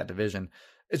dominate that division.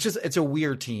 It's a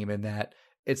weird team in that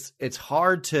it's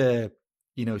hard to,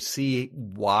 see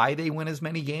why they win as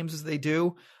many games as they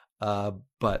do.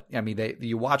 But I mean,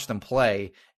 you watch them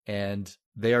play, and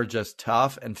they are just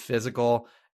tough and physical,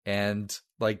 and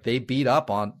like they beat up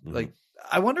on like.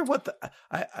 I wonder what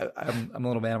I'm a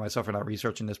little mad at myself for not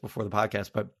researching this before the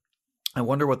podcast, but I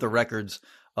wonder what the records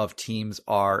of teams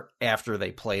are after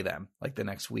they play them, like the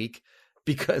next week,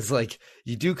 because like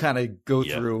you do kind of go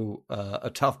through a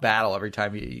tough battle every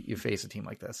time you face a team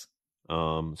like this.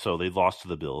 So they lost to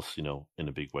the Bills, in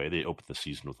a big way. They opened the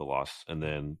season with a loss, and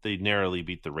then they narrowly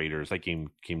beat the Raiders. That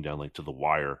game came down like to the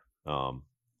wire. I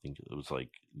think it was like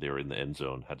they were in the end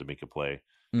zone, had to make a play.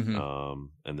 Mm-hmm.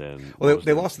 And then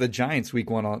they lost to the Giants week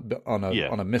one on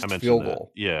a missed field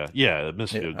goal. A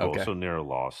missed field goal. Okay. So narrow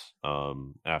loss.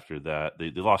 After that,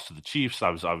 they lost to the Chiefs. I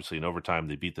was obviously in overtime.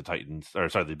 They beat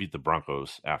they beat the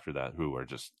Broncos after that, who are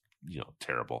just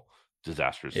terrible,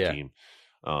 disastrous team.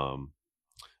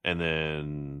 And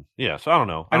then, so I don't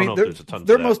know. I don't know if there's a ton.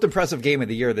 Their most impressive game of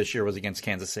the year this year was against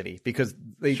Kansas City because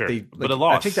they but a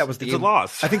loss. I think that was the game. It's a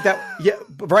loss. I think that,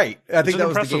 right. I think that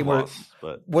was the game loss,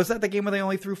 was that the game where they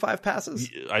only threw 5 passes?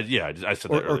 I said that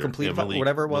earlier. Or completed 5,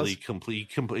 whatever it was. I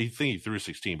think he threw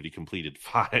 16, but he completed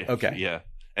 5. Okay. Yeah.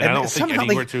 And I don't think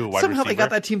anywhere to a wide somehow receiver. They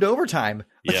got that team to overtime.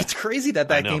 It's crazy that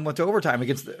game went to overtime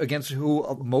against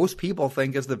who most people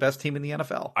think is the best team in the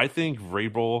NFL. I think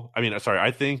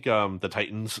I think the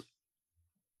Titans,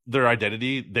 their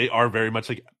identity, they are very much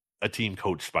like a team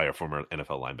coached by a former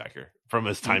NFL linebacker from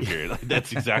his time period. Like,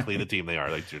 that's exactly the team they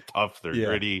are. Like, they're tough, they're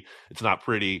gritty. It's not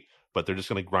pretty, but they're just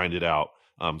going to grind it out.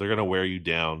 They're going to wear you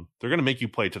down. They're going to make you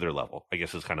play to their level, I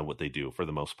guess is kind of what they do for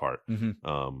the most part.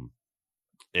 Mm-hmm.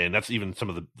 And that's even some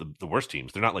of the worst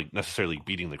teams. They're not like necessarily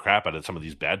beating the crap out of some of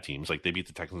these bad teams. Like they beat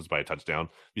the Texans by a touchdown,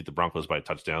 beat the Broncos by a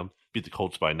touchdown, beat the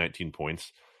Colts by 19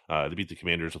 points. They beat the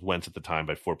Commanders with Wentz at the time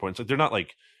by 4 points. Like they're not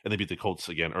like, and they beat the Colts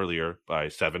again earlier by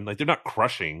 7. Like they're not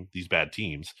crushing these bad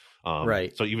teams.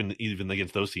 Right. So even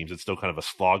against those teams, it's still kind of a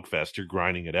slog fest. You're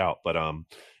grinding it out, but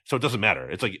so it doesn't matter.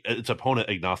 It's like it's opponent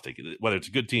agnostic. Whether it's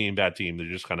a good team, bad team, they're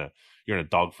just kind of you're in a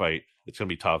dogfight. It's going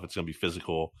to be tough. It's going to be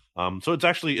physical. So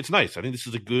it's nice. I think this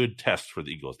is a good test for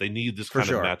the Eagles. They need this kind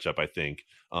of matchup, I think,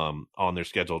 on their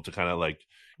schedule to kind of like,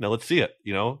 let's see it.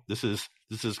 This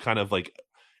is kind of like,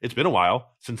 it's been a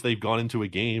while since they've gone into a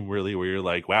game really where you're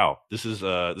like, wow, this is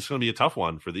going to be a tough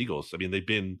one for the Eagles. I mean,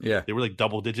 they were like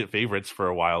double-digit favorites for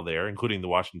a while there, including the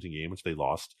Washington game, which they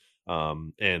lost.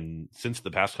 And since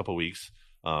the past couple of weeks,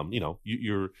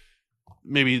 you're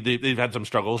maybe they've had some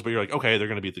struggles, but you're like, okay, they're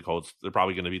going to beat the Colts. They're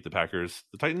probably going to beat the Packers.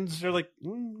 The Titans are like,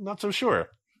 not so sure.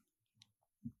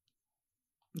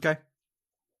 Okay.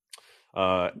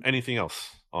 Anything else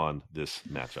on this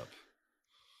matchup?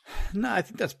 No, I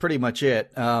think that's pretty much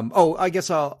it. I guess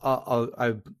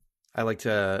I like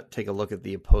to take a look at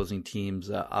the opposing team's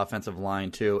offensive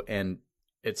line too, and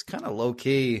it's kind of low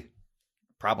key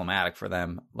problematic for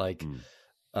them. Like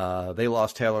they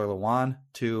lost Taylor Lewan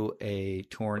to a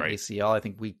torn ACL, I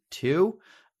think week 2,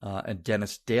 and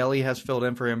Dennis Daly has filled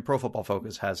in for him. Pro Football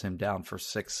Focus has him down for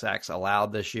 6 sacks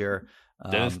allowed this year.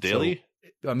 Dennis Daly?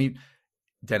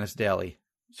 Dennis Daly.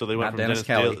 So they went from Dennis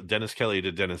Kelly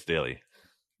to Dennis Daly.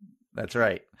 That's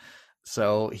right.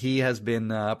 So he has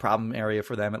been a problem area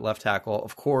for them at left tackle.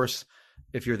 Of course,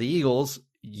 if you're the Eagles,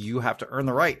 you have to earn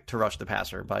the right to rush the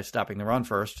passer by stopping the run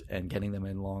first and getting them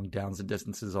in long downs and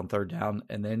distances on third down.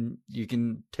 And then you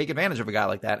can take advantage of a guy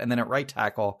like that. And then at right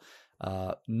tackle,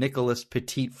 Nicholas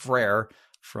Petit-Frere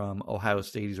from Ohio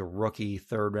State. He's a rookie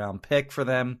 3rd-round pick for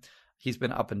them. He's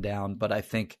been up and down, but I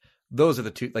think those are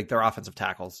the two, like their offensive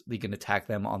tackles. You can attack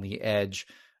them on the edge.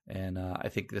 And I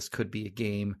think this could be a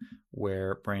game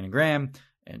where Brandon Graham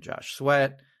and Josh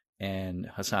Sweat and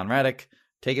Hassan Reddick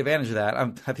take advantage of that.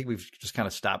 I think we've just kind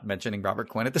of stopped mentioning Robert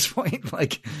Quinn at this point.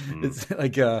 It's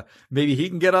like maybe he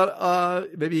can get out.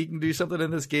 Maybe he can do something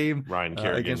in this game Ryan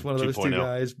Kerrigan, against one of those 2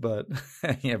 guys. But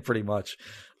yeah, pretty much.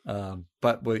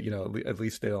 But at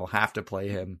least they don't have to play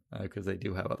him because they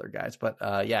do have other guys. But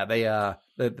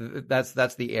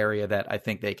that's the area that I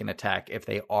think they can attack if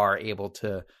they are able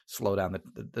to slow down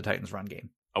the Titans' run game.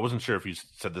 I wasn't sure if you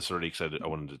said this already because I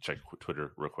wanted to check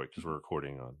Twitter real quick because we're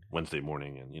recording on Wednesday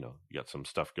morning and, you got some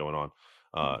stuff going on,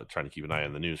 trying to keep an eye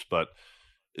on the news. But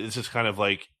it's just kind of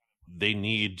like they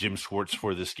need Jim Schwartz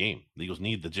for this game. The Eagles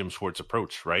need the Jim Schwartz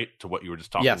approach, right, to what you were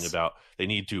just talking about. They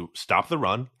need to stop the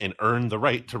run and earn the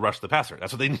right to rush the passer.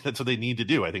 That's what they need to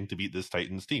do, I think, to beat this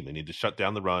Titans team. They need to shut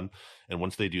down the run, and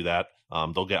once they do that,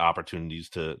 they'll get opportunities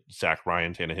to sack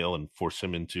Ryan Tannehill and force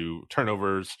him into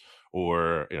turnovers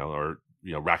or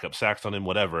rack up sacks on him,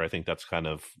 whatever. I think that's kind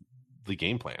of the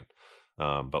game plan.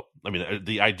 But I mean,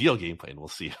 the ideal game plan, we'll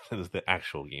see is the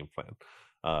actual game plan.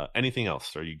 Anything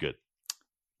else? Are you good?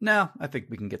 No, I think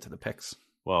we can get to the picks.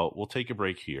 Well, we'll take a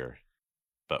break here,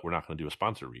 but we're not going to do a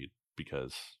sponsor read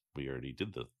because we already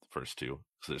did the first two.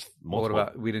 So there's multiple. What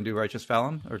about, we didn't do Righteous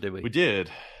Fallon, or did we? We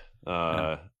did.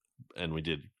 And we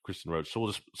did Kristen Roach. So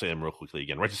we'll just say them real quickly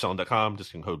again. RighteousFallon.com,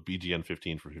 discount code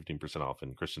BGN15 for 15% off,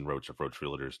 and Kristen Roach of Roach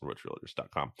Realtors and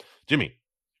RoachRealtors.com. Jimmy.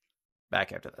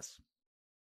 Back after this.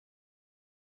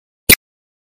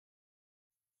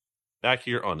 Back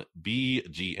here on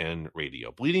BGN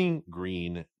Radio, Bleeding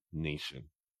Green Nation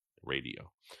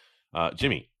Radio.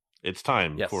 Jimmy, it's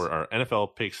time for our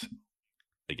NFL picks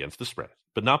against the spread,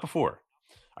 but not before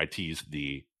I tease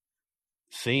the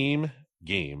same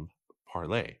game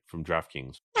parlay from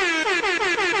DraftKings,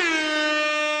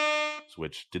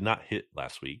 which did not hit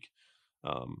last week.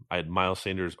 I had Miles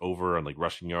Sanders over on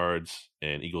rushing yards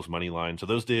and Eagles money line, so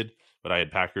those did, but I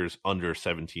had Packers under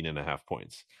 17.5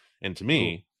 points. And to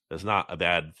me, that's not a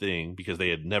bad thing because they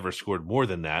had never scored more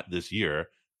than that this year.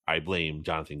 I blame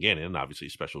Jonathan Gannon, obviously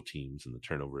special teams and the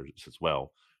turnovers as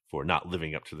well, for not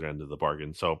living up to their end of the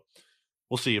bargain. So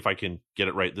we'll see if I can get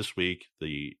it right this week.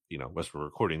 As we're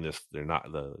recording this, they're not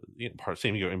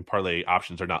same game parlay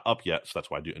options are not up yet, so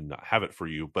that's why I do not have it for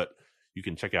you. But you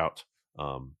can check out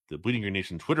the Bleeding Green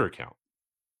Nation Twitter account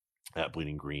at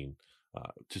Bleeding Green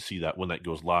to see that when that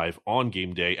goes live on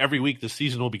game day. Every week this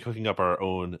season, we'll be cooking up our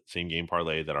own same game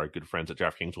parlay that our good friends at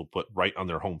DraftKings will put right on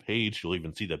their homepage. You'll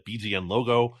even see the BGN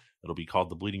logo. It'll be called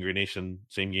the Bleeding Green Nation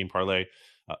Same Game Parlay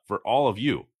for all of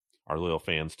you, our loyal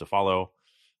fans, to follow.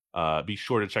 Be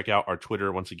sure to check out our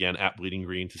Twitter once again at Bleeding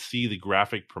Green to see the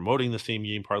graphic promoting the Same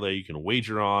Game Parlay you can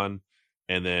wager on.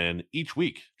 And then each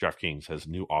week, DraftKings has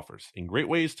new offers and great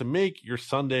ways to make your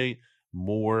Sunday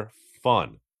more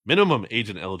fun. Minimum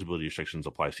age and eligibility restrictions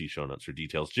apply. See show notes for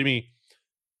details. Jimmy,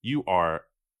 you are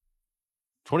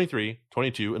 23,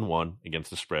 22, and 1 against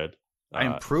the spread. I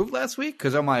improved last week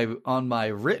because on my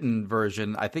written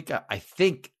version, I think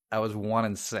I was 1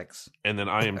 and 6. And then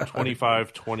I am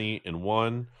 25, 20, and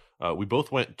 1. We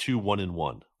both went 2, 1, and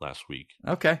 1 last week.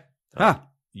 Okay.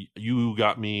 You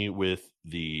got me with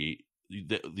the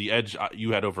edge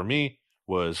you had over me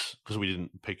was, because we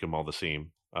didn't pick them all the same,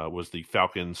 was the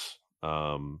Falcons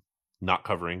not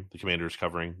covering, the Commanders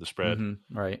covering the spread.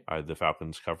 Mm-hmm, right. I had the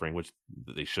Falcons covering, which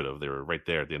they should have. They were right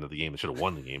there at the end of the game. They should have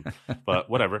won the game, but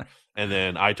whatever. And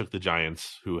then I took the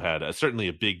Giants, who had certainly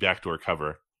a big backdoor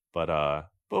cover, but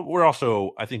we're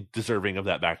also, I think, deserving of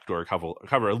that backdoor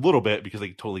cover a little bit because they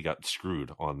totally got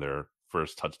screwed on their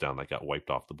first touchdown that got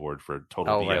wiped off the board for a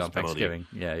total BS right, on penalty. Thanksgiving.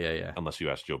 Yeah. Unless you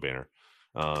ask Joe Banner.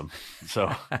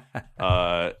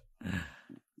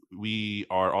 We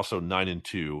are also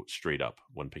 9-2 straight up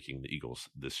when picking the Eagles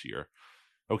this year.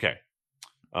 Okay.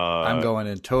 I'm going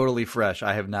in totally fresh.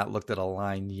 I have not looked at a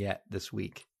line yet this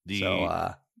week.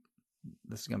 So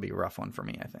this is going to be a rough one for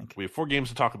me, I think. We have 4 games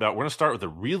to talk about. We're going to start with a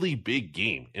really big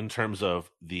game in terms of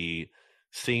the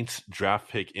Saints draft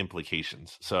pick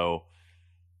implications. So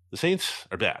the Saints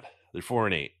are bad. They're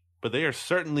 4-8, but they are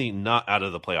certainly not out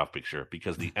of the playoff picture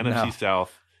because the NFC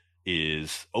South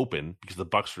is open because the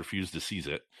Bucs refused to seize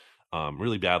it.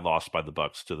 Really bad loss by the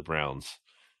Bucs to the Browns.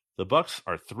 The Bucs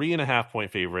are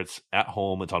 3.5-point favorites at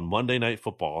home. It's on Monday Night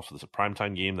Football, so it's a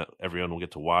primetime game that everyone will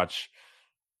get to watch.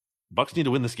 Bucs need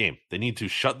to win this game. They need to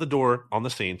shut the door on the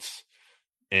Saints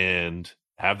and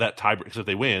have that tiebreaker. Because if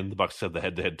they win, the Bucs have the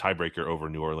head-to-head tiebreaker over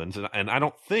New Orleans. And I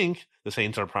don't think the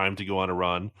Saints are primed to go on a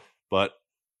run, but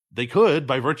they could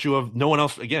by virtue of no one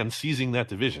else, again, seizing that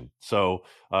division. So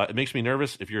it makes me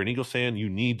nervous. If you're an Eagles fan, you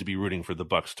need to be rooting for the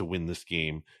Bucs to win this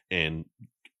game and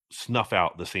snuff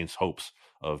out the Saints' hopes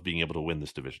of being able to win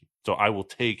this division. So I will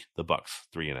take the Bucs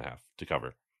 3.5 to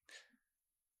cover.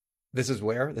 This is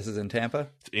where? This is in Tampa?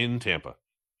 It's in Tampa.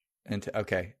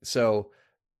 Okay. So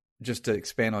just to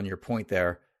expand on your point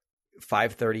there,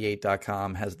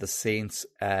 538.com has the Saints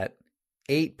at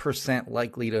 8%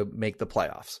 likely to make the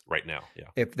playoffs. Right now, yeah.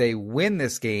 If they win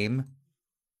this game,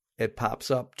 it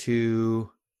pops up to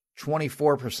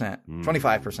 24%,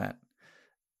 25%.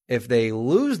 If they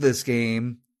lose this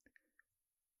game,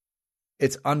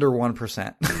 it's under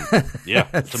 1%. Yeah,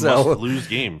 it's a must-lose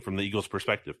game from the Eagles'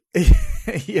 perspective.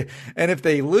 Yeah, and if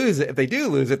they do lose it,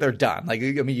 they're done. Like,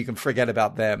 I mean, you can forget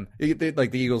about them.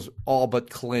 Like the Eagles all but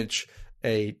clinch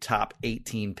a top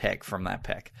 18 pick from that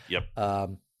pick. Yep.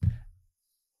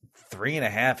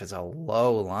 3.5 is a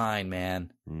low line,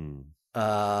 man.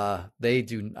 They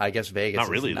do. I guess Vegas not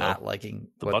really, is not though. liking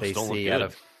The what Bucks they don't look see good. out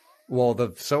of. Well,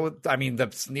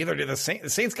 neither do the Saints. The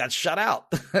Saints got shut out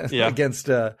against.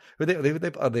 They played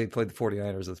the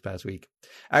 49ers this past week.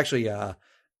 Actually,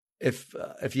 if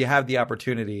you have the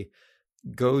opportunity,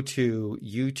 go to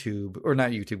YouTube or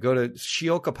not YouTube. Go to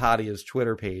Sheil Kapadia's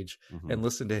Twitter page and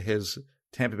listen to his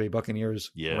Tampa Bay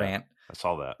Buccaneers rant. I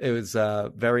saw that. It was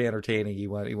very entertaining. He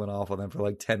went off on them for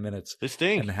like 10 minutes. They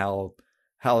stink. And how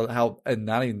and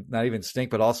not even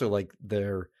stink, but also like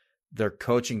their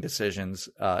coaching decisions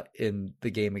in the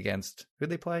game against who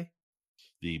they play?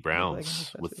 The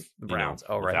Browns with the Browns.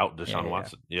 Without Deshaun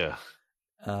Watson. Yeah.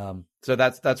 So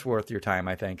that's worth your time,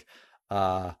 I think.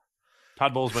 Todd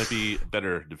Bowles might be a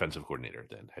better defensive coordinator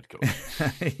than head coach.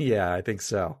 Yeah, I think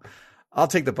so. I'll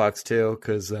take the Bucks too,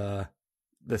 because the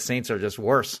Saints are just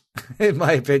worse, in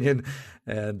my opinion.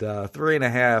 And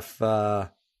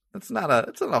 3.5, it's not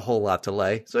a whole lot to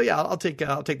lay. So yeah, I'll take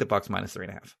the Bucks minus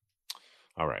 3.5.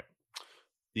 All right.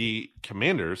 The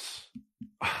Commanders,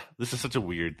 this is such a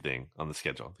weird thing on the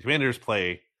schedule. The Commanders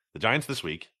play the Giants this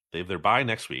week. They have their bye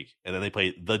next week, and then they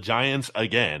play the Giants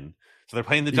again. So they're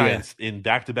playing the Giants in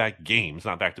back-to-back games,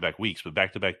 not back-to-back weeks, but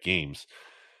back-to-back games.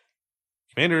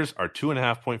 Commanders are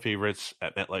 2.5-point favorites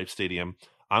at MetLife Stadium.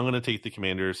 I'm going to take the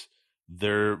Commanders.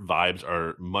 Their vibes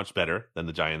are much better than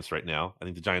the Giants right now. I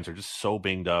think the Giants are just so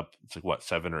banged up. It's like,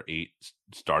 7 or 8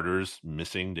 starters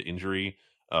missing to injury.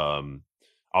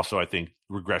 Also, I think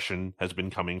regression has been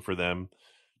coming for them.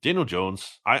 Daniel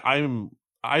Jones,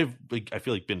 I've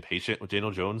feel like been patient with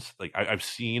Daniel Jones. Like I've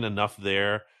seen enough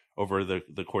there over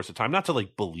the course of time, not to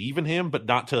like believe in him, but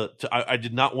not to I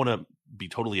did not want to be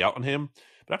totally out on him.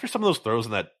 But after some of those throws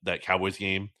in that Cowboys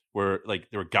game where like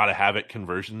there were gotta have it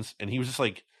conversions, and he was just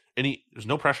like, there's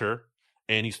no pressure,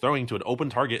 and he's throwing to an open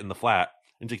target in the flat,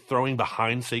 and like throwing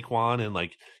behind Saquon, and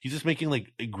like he's just making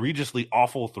like egregiously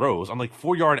awful throws on like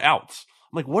 4-yard outs.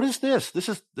 I'm like, what is this? This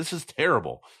is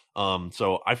terrible.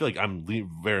 So I feel like I'm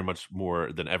very much more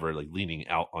than ever like leaning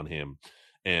out on him,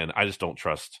 and I just don't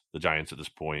trust the Giants at this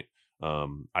point.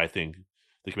 I think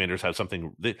the Commanders have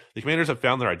something. The Commanders have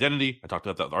found their identity. I talked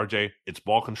about that with RJ. It's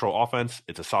ball control offense.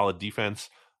 It's a solid defense.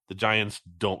 The Giants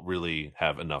don't really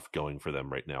have enough going for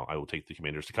them right now. I will take the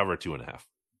Commanders to cover 2.5.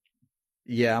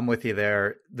 Yeah, I'm with you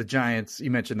there. The Giants, you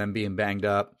mentioned them being banged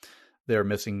up. They're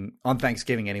missing, on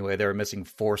Thanksgiving anyway, they were missing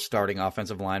 4 starting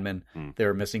offensive linemen. They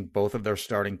were missing both of their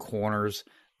starting corners.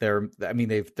 Their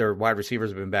wide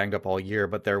receivers have been banged up all year,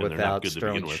 but they're without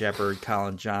Sterling Shepard,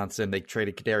 Colin Johnson. They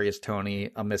traded Kadarius Toney.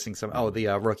 I'm missing some.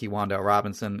 The rookie Wandale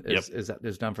Robinson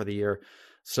is done for the year.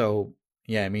 So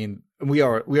yeah, I mean, we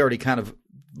already kind of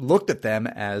looked at them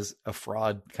as a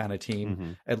fraud kind of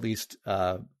team, at least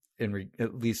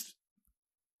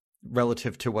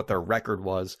relative to what their record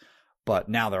was. But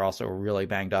now they're also really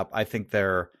banged up. I think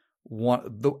they're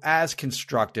as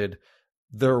constructed,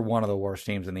 they're one of the worst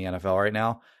teams in the NFL right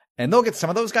now. And they'll get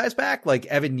some of those guys back. Like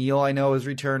Evan Neal, I know, is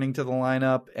returning to the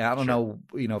lineup. And I don't know,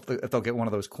 if they'll get one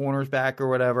of those corners back or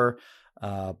whatever.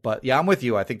 But yeah, I'm with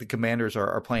you. I think the Commanders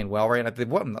are playing well right now.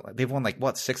 They've won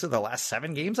like 6 of the last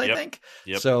 7 games, I think.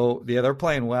 Yep. So yeah, they're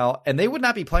playing well. And they would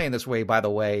not be playing this way, by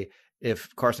the way,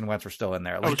 if Carson Wentz were still in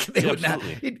there. Like they would not.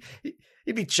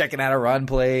 He'd be checking out of run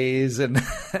plays and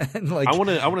like. I want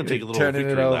to take a little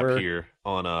victory lap here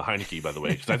on Heineke, by the way,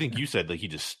 because I think you said that he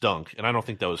just stunk, and I don't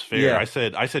think that was fair. Yeah.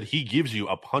 I said he gives you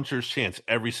a puncher's chance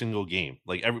every single game,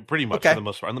 like pretty much for the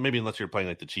most part. Maybe unless you're playing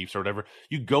like the Chiefs or whatever,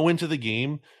 you go into the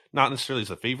game not necessarily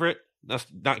as a favorite, that's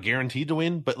not guaranteed to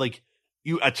win, but like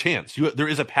a chance. There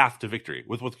is a path to victory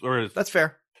that's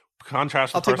fair.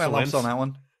 Contrast. I'll take my lumps on that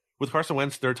one. With Carson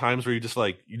Wentz, there are times where you just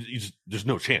like, there's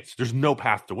no chance. There's no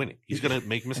path to winning. He's going to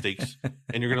make mistakes,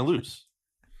 and you're going to lose.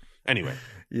 Anyway.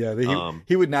 Yeah,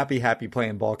 he would not be happy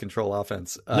playing ball control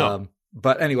offense. No.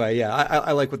 But anyway, yeah,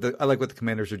 I like what the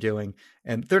Commanders are doing,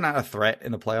 and they're not a threat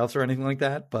in the playoffs or anything like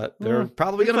that. But they're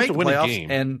probably going to make the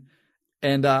playoffs.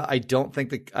 And I don't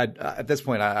think at this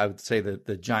point I would say that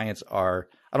the Giants are.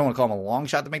 I don't want to call them a long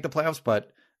shot to make the playoffs,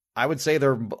 but I would say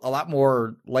they're a lot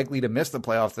more likely to miss the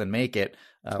playoffs than make it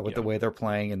with the way they're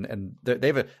playing, and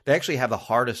they actually have the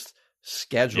hardest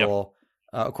schedule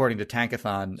according to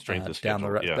Tankathon,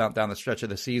 down the stretch of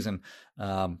the season.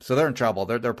 So they're in trouble.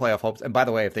 They're playoff hopes. And by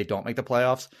the way, if they don't make the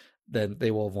playoffs, then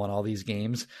they will have won all these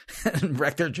games and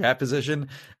wreck their draft position,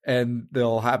 and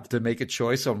they'll have to make a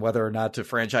choice on whether or not to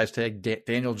franchise tag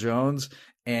Daniel Jones.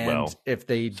 And if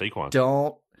they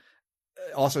don't,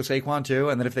 also Saquon too.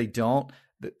 And then if they don't,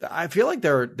 I feel like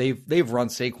they've run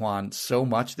Saquon so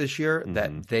much this year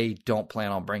that they don't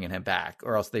plan on bringing him back,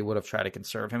 or else they would have tried to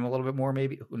conserve him a little bit more.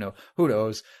 Maybe who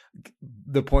knows?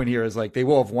 The point here is like they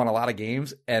will have won a lot of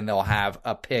games and they'll have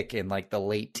a pick in like the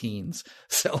late teens,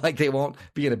 so like they won't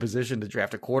be in a position to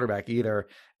draft a quarterback either.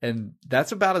 And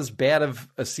that's about as bad of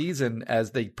a season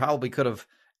as they probably could have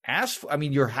asked for. I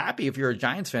mean, you're happy if you're a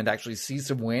Giants fan to actually see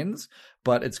some wins,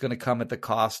 but it's going to come at the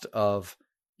cost of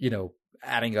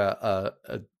adding a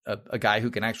guy who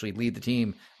can actually lead the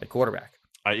team at quarterback.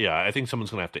 I think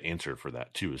someone's going to have to answer for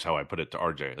that too, is how I put it to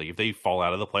RJ. Like if they fall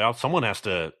out of the playoffs, someone has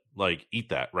to like eat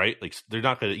that, right? Like they're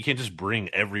not going to, you can't just bring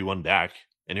everyone back,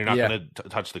 and you're not going to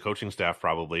touch the coaching staff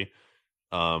probably.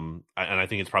 And I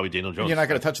think it's probably Daniel Jones. You're not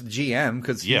going to touch the GM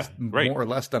because he's more or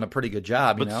less done a pretty good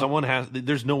job. But someone has.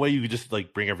 There's no way you could just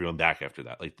like bring everyone back after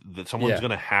that. Like someone's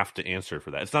going to have to answer for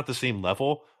that. It's not the same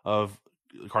level of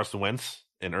Carson Wentz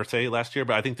and Irsay last year,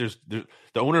 but I think the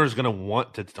owner is going to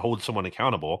want to hold someone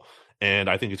accountable, and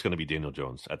I think it's going to be Daniel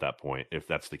Jones at that point if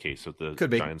that's the case. If the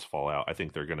Giants fall out, I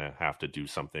think they're going to have to do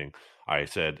something. I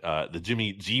said the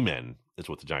Jimmy G-Men is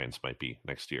what the Giants might be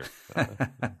next year.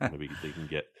 Maybe they can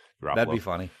get Garoppolo. That'd be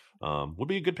funny. Would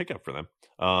be a good pickup for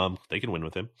them. They can win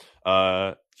with him.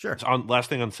 Sure. So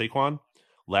last thing on Saquon.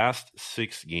 Last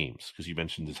 6 games, because you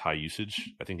mentioned his high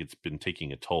usage, I think it's been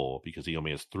taking a toll because he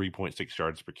only has 3.6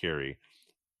 yards per carry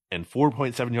and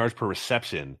 4.7 yards per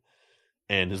reception,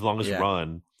 and his longest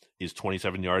run is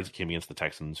 27 yards. It came against the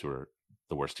Texans, who are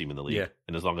the worst team in the league,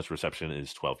 and his longest reception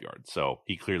is 12 yards. So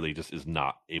he clearly just is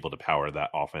not able to power that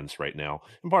offense right now.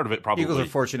 And part of it probably... Eagles are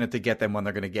fortunate to get them when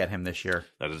they're going to get him this year.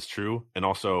 That is true. And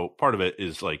also part of it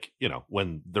is like,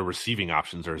 when the receiving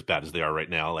options are as bad as they are right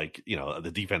now, like,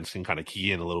 the defense can kind of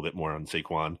key in a little bit more on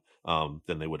Saquon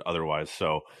than they would otherwise.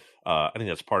 So I think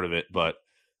that's part of it. But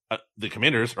the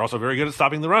Commanders are also very good at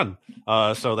stopping the run.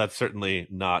 So that's certainly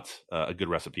not a good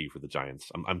recipe for the Giants.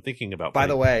 I'm thinking about... By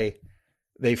the way,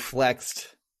 they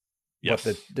flexed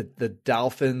the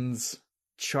Dolphins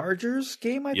Chargers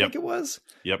game, I think it was.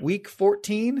 Yep. Week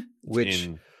 14, which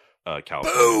in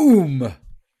California. Boom!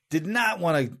 Did not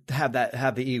want to have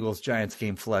the Eagles Giants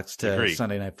game flexed to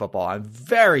Sunday Night Football. I'm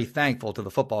very thankful to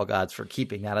the football gods for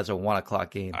keeping that as a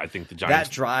 1:00 game. I think the Giants...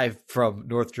 That drive from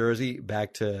North Jersey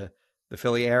back to the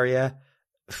Philly area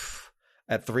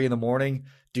at 3 a.m,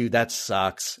 dude, that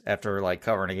sucks after like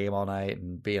covering a game all night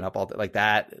and being up all day. Like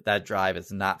that drive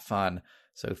is not fun.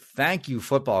 So thank you,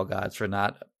 football gods, for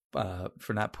not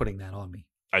putting that on me.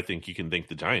 I think you can thank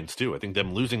the Giants too. I think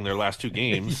them losing their last 2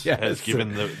 games has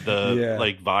given the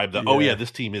like vibe that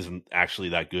this team isn't actually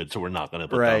that good, so we're not going to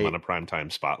put them on a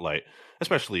primetime spotlight,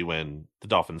 especially when the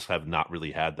Dolphins have not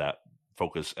really had that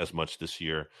focus as much this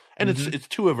year. And it's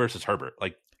Tua versus Herbert.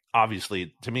 Like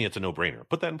obviously, to me, it's a no-brainer.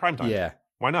 Put that in primetime. Yeah,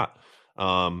 why not?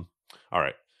 All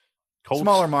right, Colts,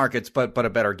 smaller markets, but a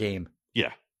better game.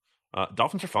 Yeah,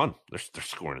 Dolphins are fun. They're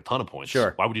scoring a ton of points.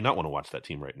 Sure. Why would you not want to watch that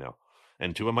team right now?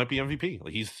 And Tua might be MVP.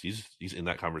 Like he's in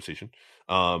that conversation.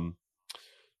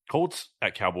 Colts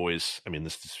at Cowboys. I mean,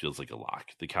 this just feels like a lock.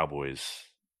 The Cowboys,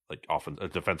 like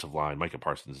defensive line, Micah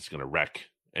Parsons is going to wreck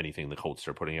anything the Colts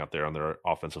are putting out there on their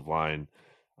offensive line.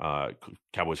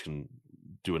 Cowboys can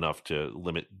do enough to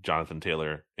limit Jonathan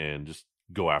Taylor and just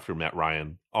go after Matt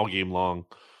Ryan all game long.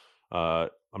 I'm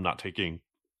not taking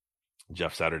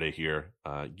Jeff Saturday here.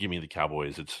 Give me the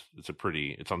Cowboys.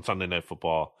 It's on Sunday Night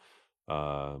Football.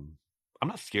 I'm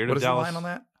not scared of Dallas. What is the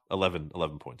line on that?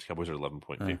 11 points. Cowboys are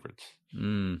 11-point favorites.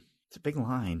 It's a big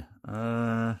line.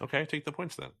 Okay, take the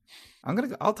points then.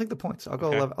 I'll take the points. I'll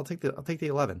go 11. I'll take the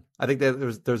 11. I think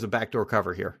that there's a backdoor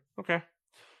cover here. Okay.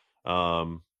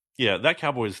 That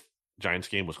Cowboys Giants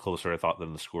game was closer, I thought,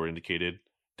 than the score indicated.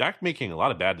 Dak making a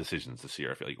lot of bad decisions this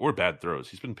year, I feel like, or bad throws.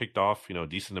 He's been picked off, a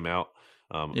decent amount.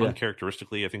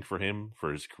 Uncharacteristically, I think, for him,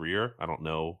 for his career. I don't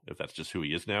know if that's just who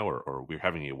he is now or we're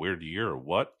having a weird year or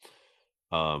what.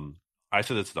 I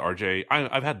said it's the RJ.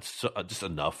 I've had just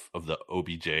enough of the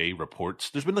OBJ reports.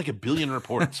 There's been like a billion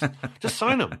reports. Just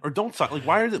sign them or don't sign. Like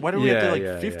why do we have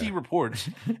to 50 reports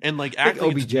and like act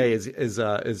like OBJ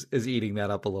is eating that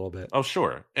up a little bit. Oh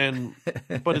sure,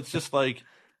 but it's just like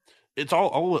it's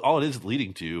all it is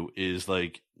leading to is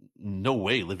like no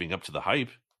way living up to the hype.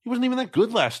 He wasn't even that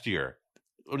good last year.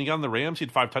 When he got on the Rams, he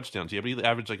had 5 touchdowns. He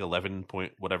averaged like 11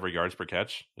 point whatever yards per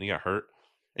catch, and he got hurt.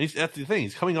 And that's the thing.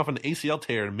 He's coming off an ACL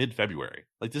tear in mid-February.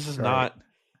 Like, this is not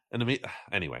an amazing...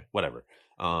 Anyway, whatever.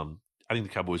 I think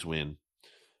the Cowboys win.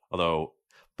 Although...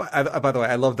 By the way,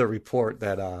 I love the report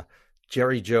that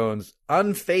Jerry Jones,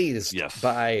 unfazed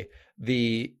by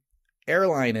the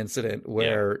airline incident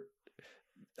where...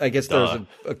 I guess there's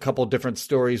a couple different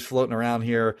stories floating around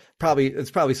here. It's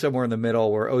probably somewhere in the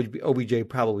middle where OBJ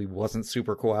probably wasn't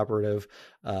super cooperative.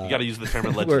 You got to use the term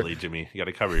allegedly, Jimmy. You got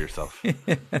to cover yourself.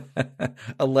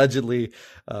 Allegedly,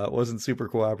 wasn't super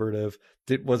cooperative.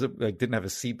 Didn't have a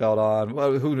seatbelt on.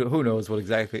 Well, who knows what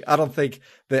exactly? I don't think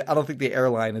the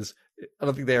airline is. I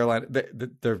don't think the airline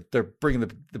they're bringing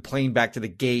the plane back to the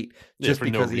gate just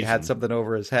because he had something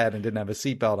over his head and didn't have a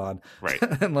seatbelt on. Right.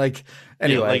 And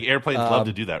anyway, airplanes love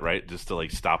to do that, right? Just to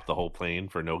stop the whole plane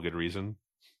for no good reason.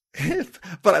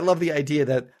 But I love the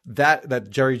idea that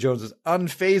Jerry Jones is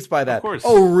unfazed by that. Of course.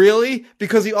 Oh, really?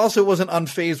 Because he also wasn't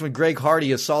unfazed when Greg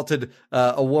Hardy assaulted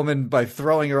a woman by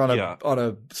throwing her on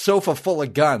a sofa full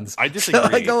of guns. I disagree.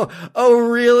 So I go, oh,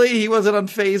 really? He wasn't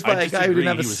unfazed by a guy who didn't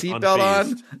have a seatbelt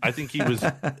on? I think he was.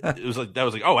 It was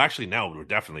oh, actually, now we're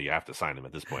definitely have to sign him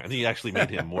at this point. I think he actually made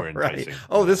him more enticing. Right.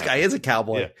 Oh, this guy is a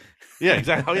cowboy. Yeah,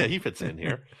 exactly. Oh, yeah, he fits in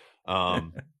here.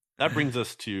 That brings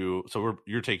us to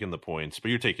you're taking the points, but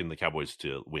you're taking the Cowboys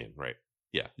to win, right?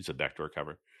 Yeah, you said backdoor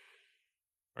cover.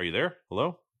 Are you there?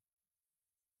 Hello?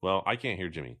 Well, I can't hear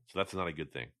Jimmy, so that's not a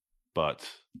good thing. But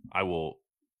I will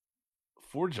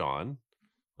forge on.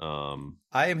 I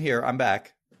am here. I'm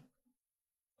back.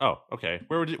 Oh, okay.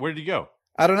 Where did you go?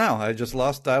 I don't know. I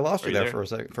lost you there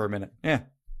for a minute. Yeah,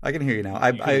 I can hear you now.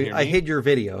 I hid your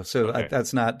video, so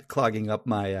that's not clogging up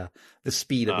my the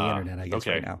speed of the internet. I guess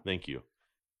right now. Thank you.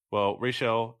 Well,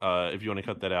 Rachel, if you want to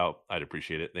cut that out, I'd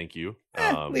appreciate it. Thank you.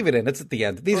 Leave it in. It's at the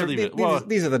end. These are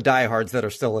the diehards that are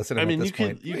still listening. I mean, at this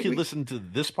point. you could listen to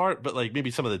this part, but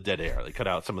maybe some of the dead air. Cut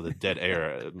out some of the dead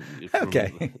air. From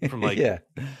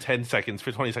 10 seconds,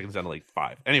 for 20 seconds down to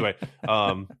 5. Anyway,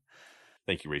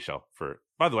 thank you, Rachel.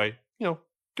 By the way,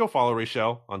 go follow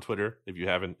Rachel on Twitter if you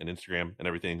haven't, and Instagram and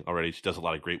everything already. She does a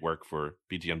lot of great work for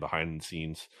BGN behind the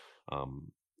scenes,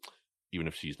 even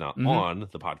if she's not on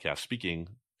the podcast speaking.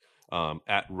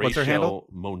 At Rachel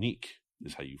Monique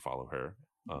is how you follow her.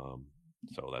 So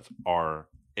that's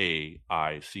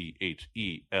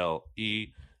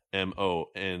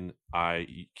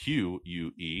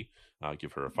RAICHELEMONIQUE.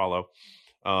 Give her a follow.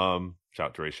 Shout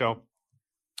out to Rachel.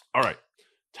 All right.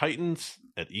 Titans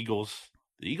at Eagles.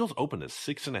 The Eagles opened as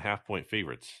 6.5 point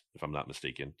favorites, if I'm not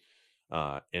mistaken.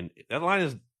 And that line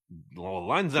is the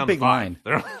line's down to 5. Line.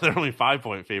 They're only 5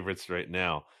 point favorites right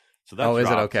now. So that's is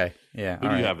it okay? Yeah. Who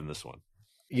do you have in this one?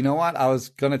 You know what? I was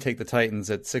gonna take the Titans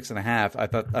at 6.5. I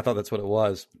thought that's what it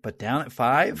was, but down at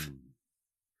 5.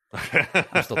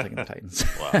 I'm still taking the Titans.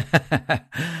 Wow.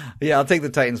 Yeah, I'll take the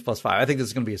Titans plus 5. I think this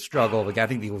is gonna be a struggle. I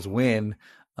think the Eagles win,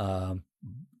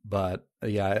 but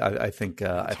yeah, I think it's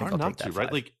I think hard I'll not take that to,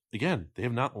 right? 5. Again, they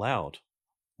have not allowed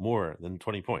more than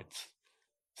 20 points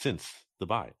since the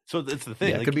bye. So it's the thing.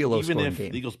 Yeah, it could be a low even if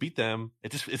game. the Eagles beat them,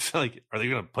 it's are they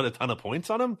going to put a ton of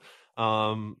points on them?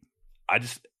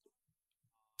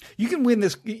 You can win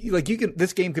this.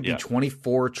 This game could be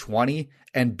 24-20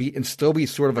 and still be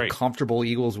sort of a comfortable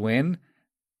Eagles win.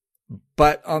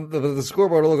 But on the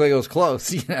scoreboard, it looked like it was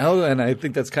close, And I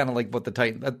think that's kind of what the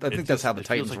Titans. I think that's how the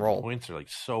Titans roll. The points are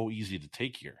so easy to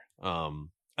take here. I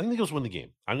think the Eagles win the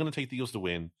game. I'm going to take the Eagles to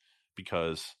win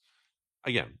because,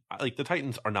 again, the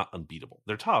Titans are not unbeatable.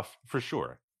 They're tough for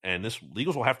sure, and the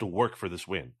Eagles will have to work for this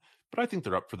win. But I think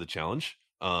they're up for the challenge.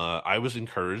 I was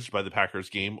encouraged by the Packers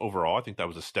game overall. I think that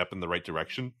was a step in the right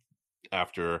direction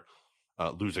after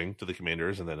losing to the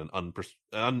Commanders and then an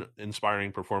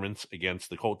uninspiring performance against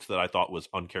the Colts that I thought was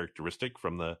uncharacteristic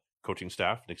from the coaching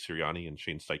staff, Nick Sirianni and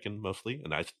Shane Steichen mostly.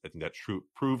 And I think that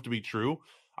proved to be true.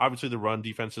 Obviously, the run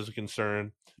defense is a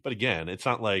concern. But again, it's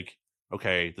not like,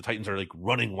 okay, the Titans are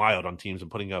running wild on teams and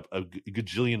putting up a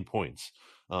gajillion points.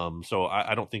 So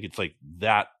I don't think it's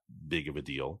that big of a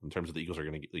deal in terms of the Eagles are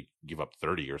going to give up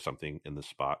 30 or something in this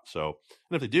spot. So,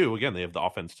 and if they do, again, they have the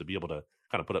offense to be able to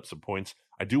kind of put up some points.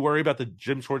 I do worry about the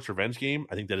Jim Schwartz revenge game.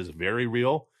 I think that is very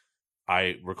real.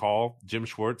 I recall Jim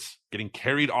Schwartz getting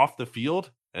carried off the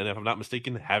field, and if I'm not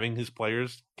mistaken, having his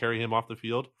players carry him off the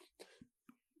field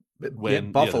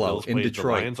when Buffalo in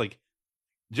Detroit. The Lions.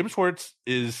 Jim Schwartz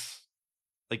is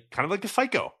kind of like a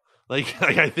psycho.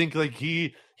 I think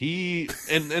he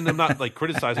and I'm not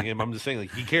criticizing him. I'm just saying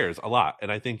he cares a lot, and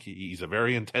I think he's a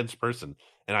very intense person,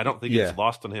 and I don't think it's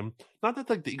lost on him. Not that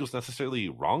the Eagles necessarily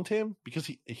wronged him, because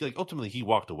he ultimately he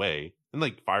walked away and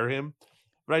fire him,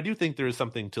 but I do think there is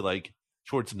something to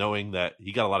Schwartz knowing that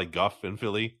he got a lot of guff in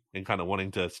Philly and kind of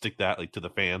wanting to stick that like to the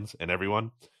fans and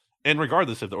everyone. And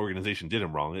regardless if the organization did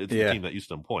him wrong, it's the team that used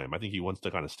to employ him. I think he wants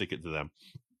to kind of stick it to them.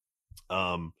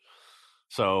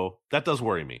 So that does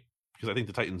worry me because I think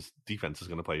the Titans defense is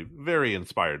going to play very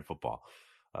inspired football,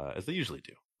 as they usually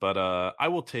do. But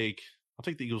I'll take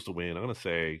the Eagles to win. I'm going to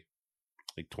say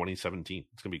like 2017.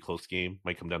 It's going to be a close game.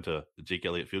 Might come down to the Jake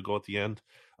Elliott field goal at the end.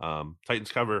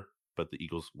 Titans cover, but the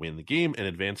Eagles win the game and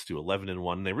advance to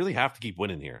 11-1. They really have to keep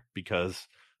winning here because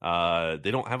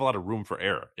they don't have a lot of room for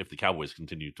error if the Cowboys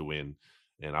continue to win.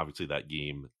 And obviously that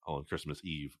game on Christmas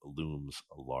Eve looms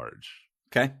large.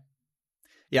 Okay.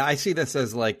 Yeah, I see this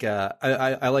as like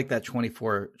I like that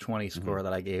 24-20 score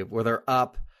that I gave, where they're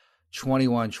up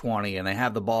 21-20 and they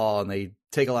have the ball and they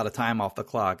take a lot of time off the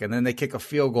clock, and then they kick a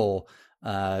field goal,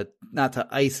 not to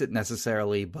ice it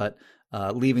necessarily, but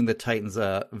leaving the Titans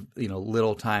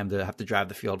little time to have to drive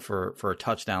the field for a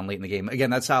touchdown late in the game. Again,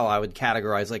 that's how I would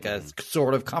categorize like a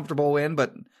sort of comfortable win,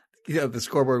 but the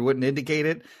scoreboard wouldn't indicate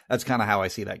it. That's kind of how I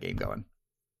see that game going.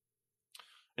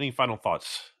 Any final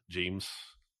thoughts, James?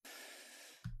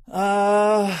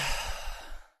 Yeah,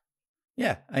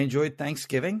 I enjoyed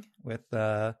Thanksgiving with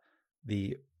the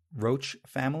Roach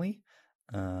family.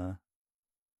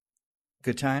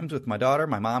 Good times with my daughter.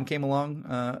 My mom came along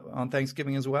on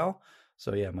Thanksgiving as well.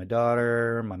 So yeah, my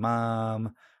daughter, my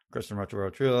mom, Kristen Roach of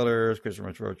Roach Realtors, Kristen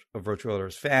Roach of Roach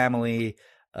Realtors family.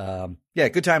 Yeah,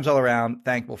 good times all around.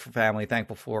 Thankful for family.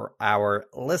 Thankful for our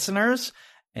listeners,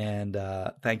 and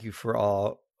thank you for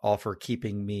all for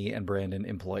keeping me and Brandon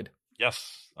employed.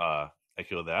 Yes, I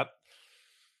feel that.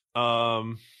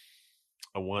 I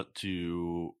want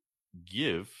to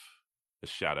give a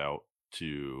shout out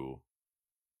to,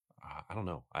 I don't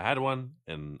know. I had one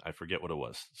and I forget what it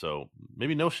was. So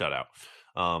maybe no shout out.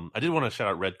 I did want to shout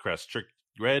out Red Crest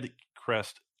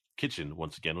Kitchen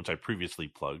once again, which I previously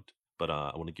plugged, but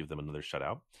I want to give them another shout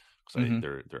out because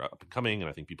they're up and coming, and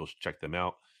I think people should check them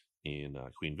out in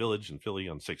Queen Village in Philly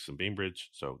on 6th and Bainbridge.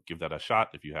 So give that a shot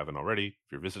if you haven't already,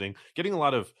 if you're visiting. Getting a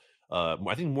lot of,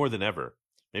 I think more than ever,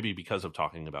 maybe because of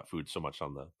talking about food so much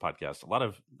on the podcast, a lot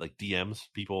of like DMs,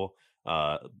 people,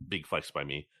 big flex by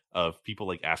me, of people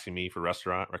like asking me for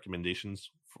restaurant recommendations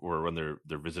for when they're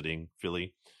visiting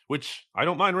Philly, which I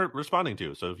don't mind responding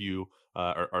to. So if you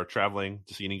are traveling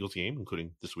to see an Eagles game,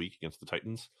 including this week against the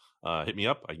Titans, hit me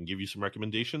up. I can give you some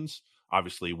recommendations.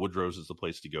 Obviously, Woodrow's is the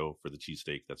place to go for the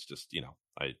cheesesteak. That's just,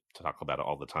 I talk about it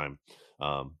all the time.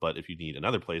 But if you need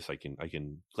another place, I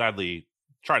can gladly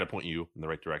try to point you in the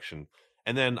right direction.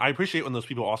 And then I appreciate when those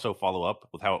people also follow up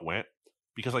with how it went,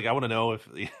 because like I want to know if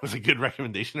it was a good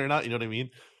recommendation or not. You know what I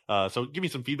mean? So give me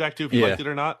some feedback too if you liked it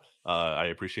or not. I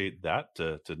appreciate that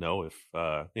to know if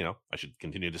I should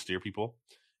continue to steer people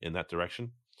in that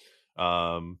direction.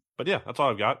 But yeah, that's all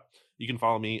I've got. You can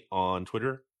follow me on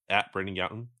Twitter at Brandon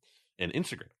Gouton and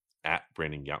Instagram at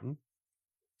Brandon Gouton.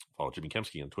 Follow Jimmy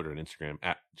Kemsky on Twitter and Instagram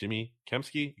at Jimmy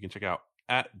Kemsky. You can check out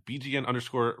at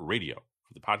BGN_radio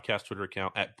for the podcast Twitter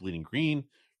account, at Bleeding Green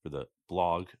for the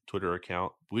blog Twitter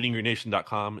account.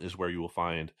 BleedingGreenNation.com is where you will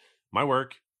find my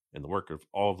work and the work of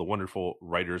all of the wonderful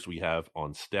writers we have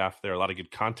on staff there. A lot of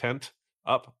good content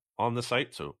up on the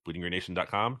site. So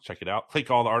BleedingGreenNation.com, check it out. Click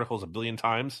all the articles 1 billion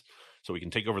times so we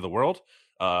can take over the world.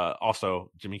 Also,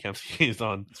 Jimmy Kemsky is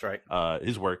on That's right.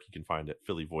 His work you can find at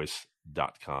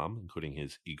phillyvoice.com, including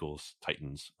his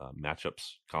Eagles-Titans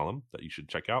matchups column that you should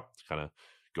check out. It's kind of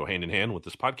go hand in hand with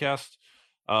this podcast.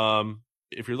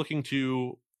 If you're looking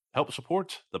to help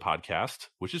support the podcast,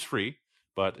 which is free,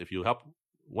 but if you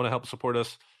want to help support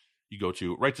us, you go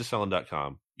to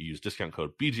righttoselling.com. You use discount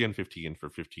code BGN15 for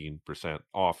 15%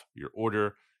 off your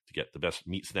order to get the best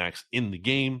meat snacks in the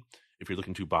game. If you're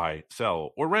looking to buy,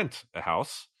 sell, or rent a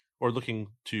house, or looking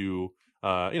to,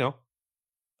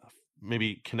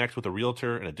 maybe connect with a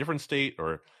realtor in a different state,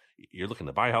 or you're looking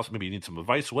to buy a house, maybe you need some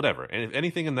advice, whatever. And if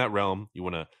anything in that realm, you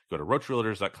want to go to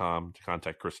roachrealtors.com to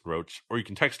contact Kristen Roach, or you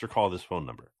can text or call this phone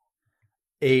number.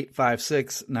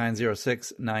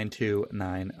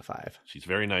 856-906-9295. She's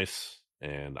very nice,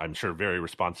 and I'm sure very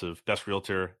responsive. Best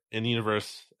realtor in the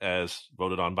universe, as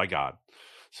voted on by God.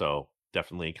 So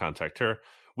definitely contact her.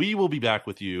 We will be back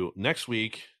with you next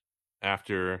week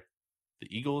after the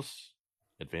Eagles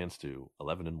advance to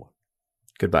 11-1.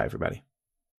 Goodbye, everybody.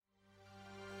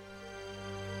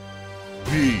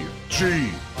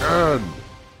 BGN.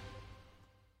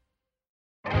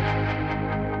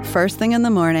 First thing in the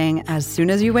morning, as soon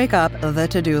as you wake up, the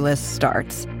to-do list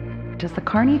starts. Does the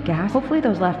car need gas? Hopefully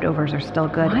those leftovers are still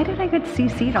good. Why did I get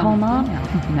CC'd on Mom?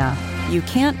 No. You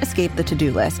can't escape the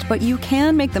to-do list, but you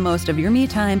can make the most of your me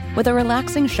time with a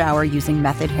relaxing shower using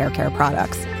Method hair care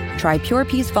products. Try Pure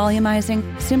Peace Volumizing,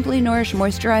 Simply Nourish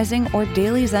Moisturizing, or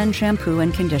Daily Zen Shampoo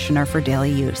and Conditioner for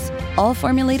daily use. All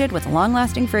formulated with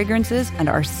long-lasting fragrances and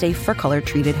are safe for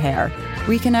color-treated hair.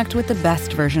 Reconnect with the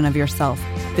best version of yourself.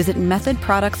 Visit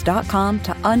methodproducts.com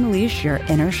to unleash your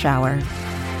inner shower.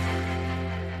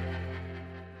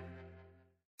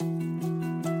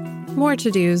 More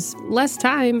to-dos, less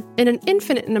time, and an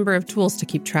infinite number of tools to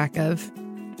keep track of.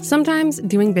 Sometimes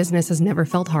doing business has never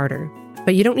felt harder,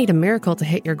 but you don't need a miracle to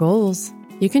hit your goals.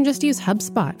 You can just use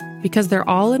HubSpot, because their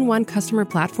all-in-one customer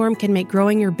platform can make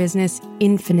growing your business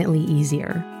infinitely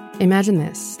easier. Imagine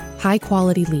this: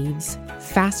 high-quality leads,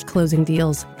 fast closing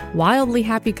deals, wildly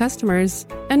happy customers,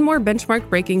 and more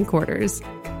benchmark-breaking quarters.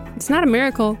 It's not a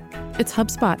miracle, it's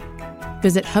HubSpot.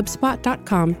 Visit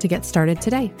HubSpot.com to get started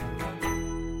today.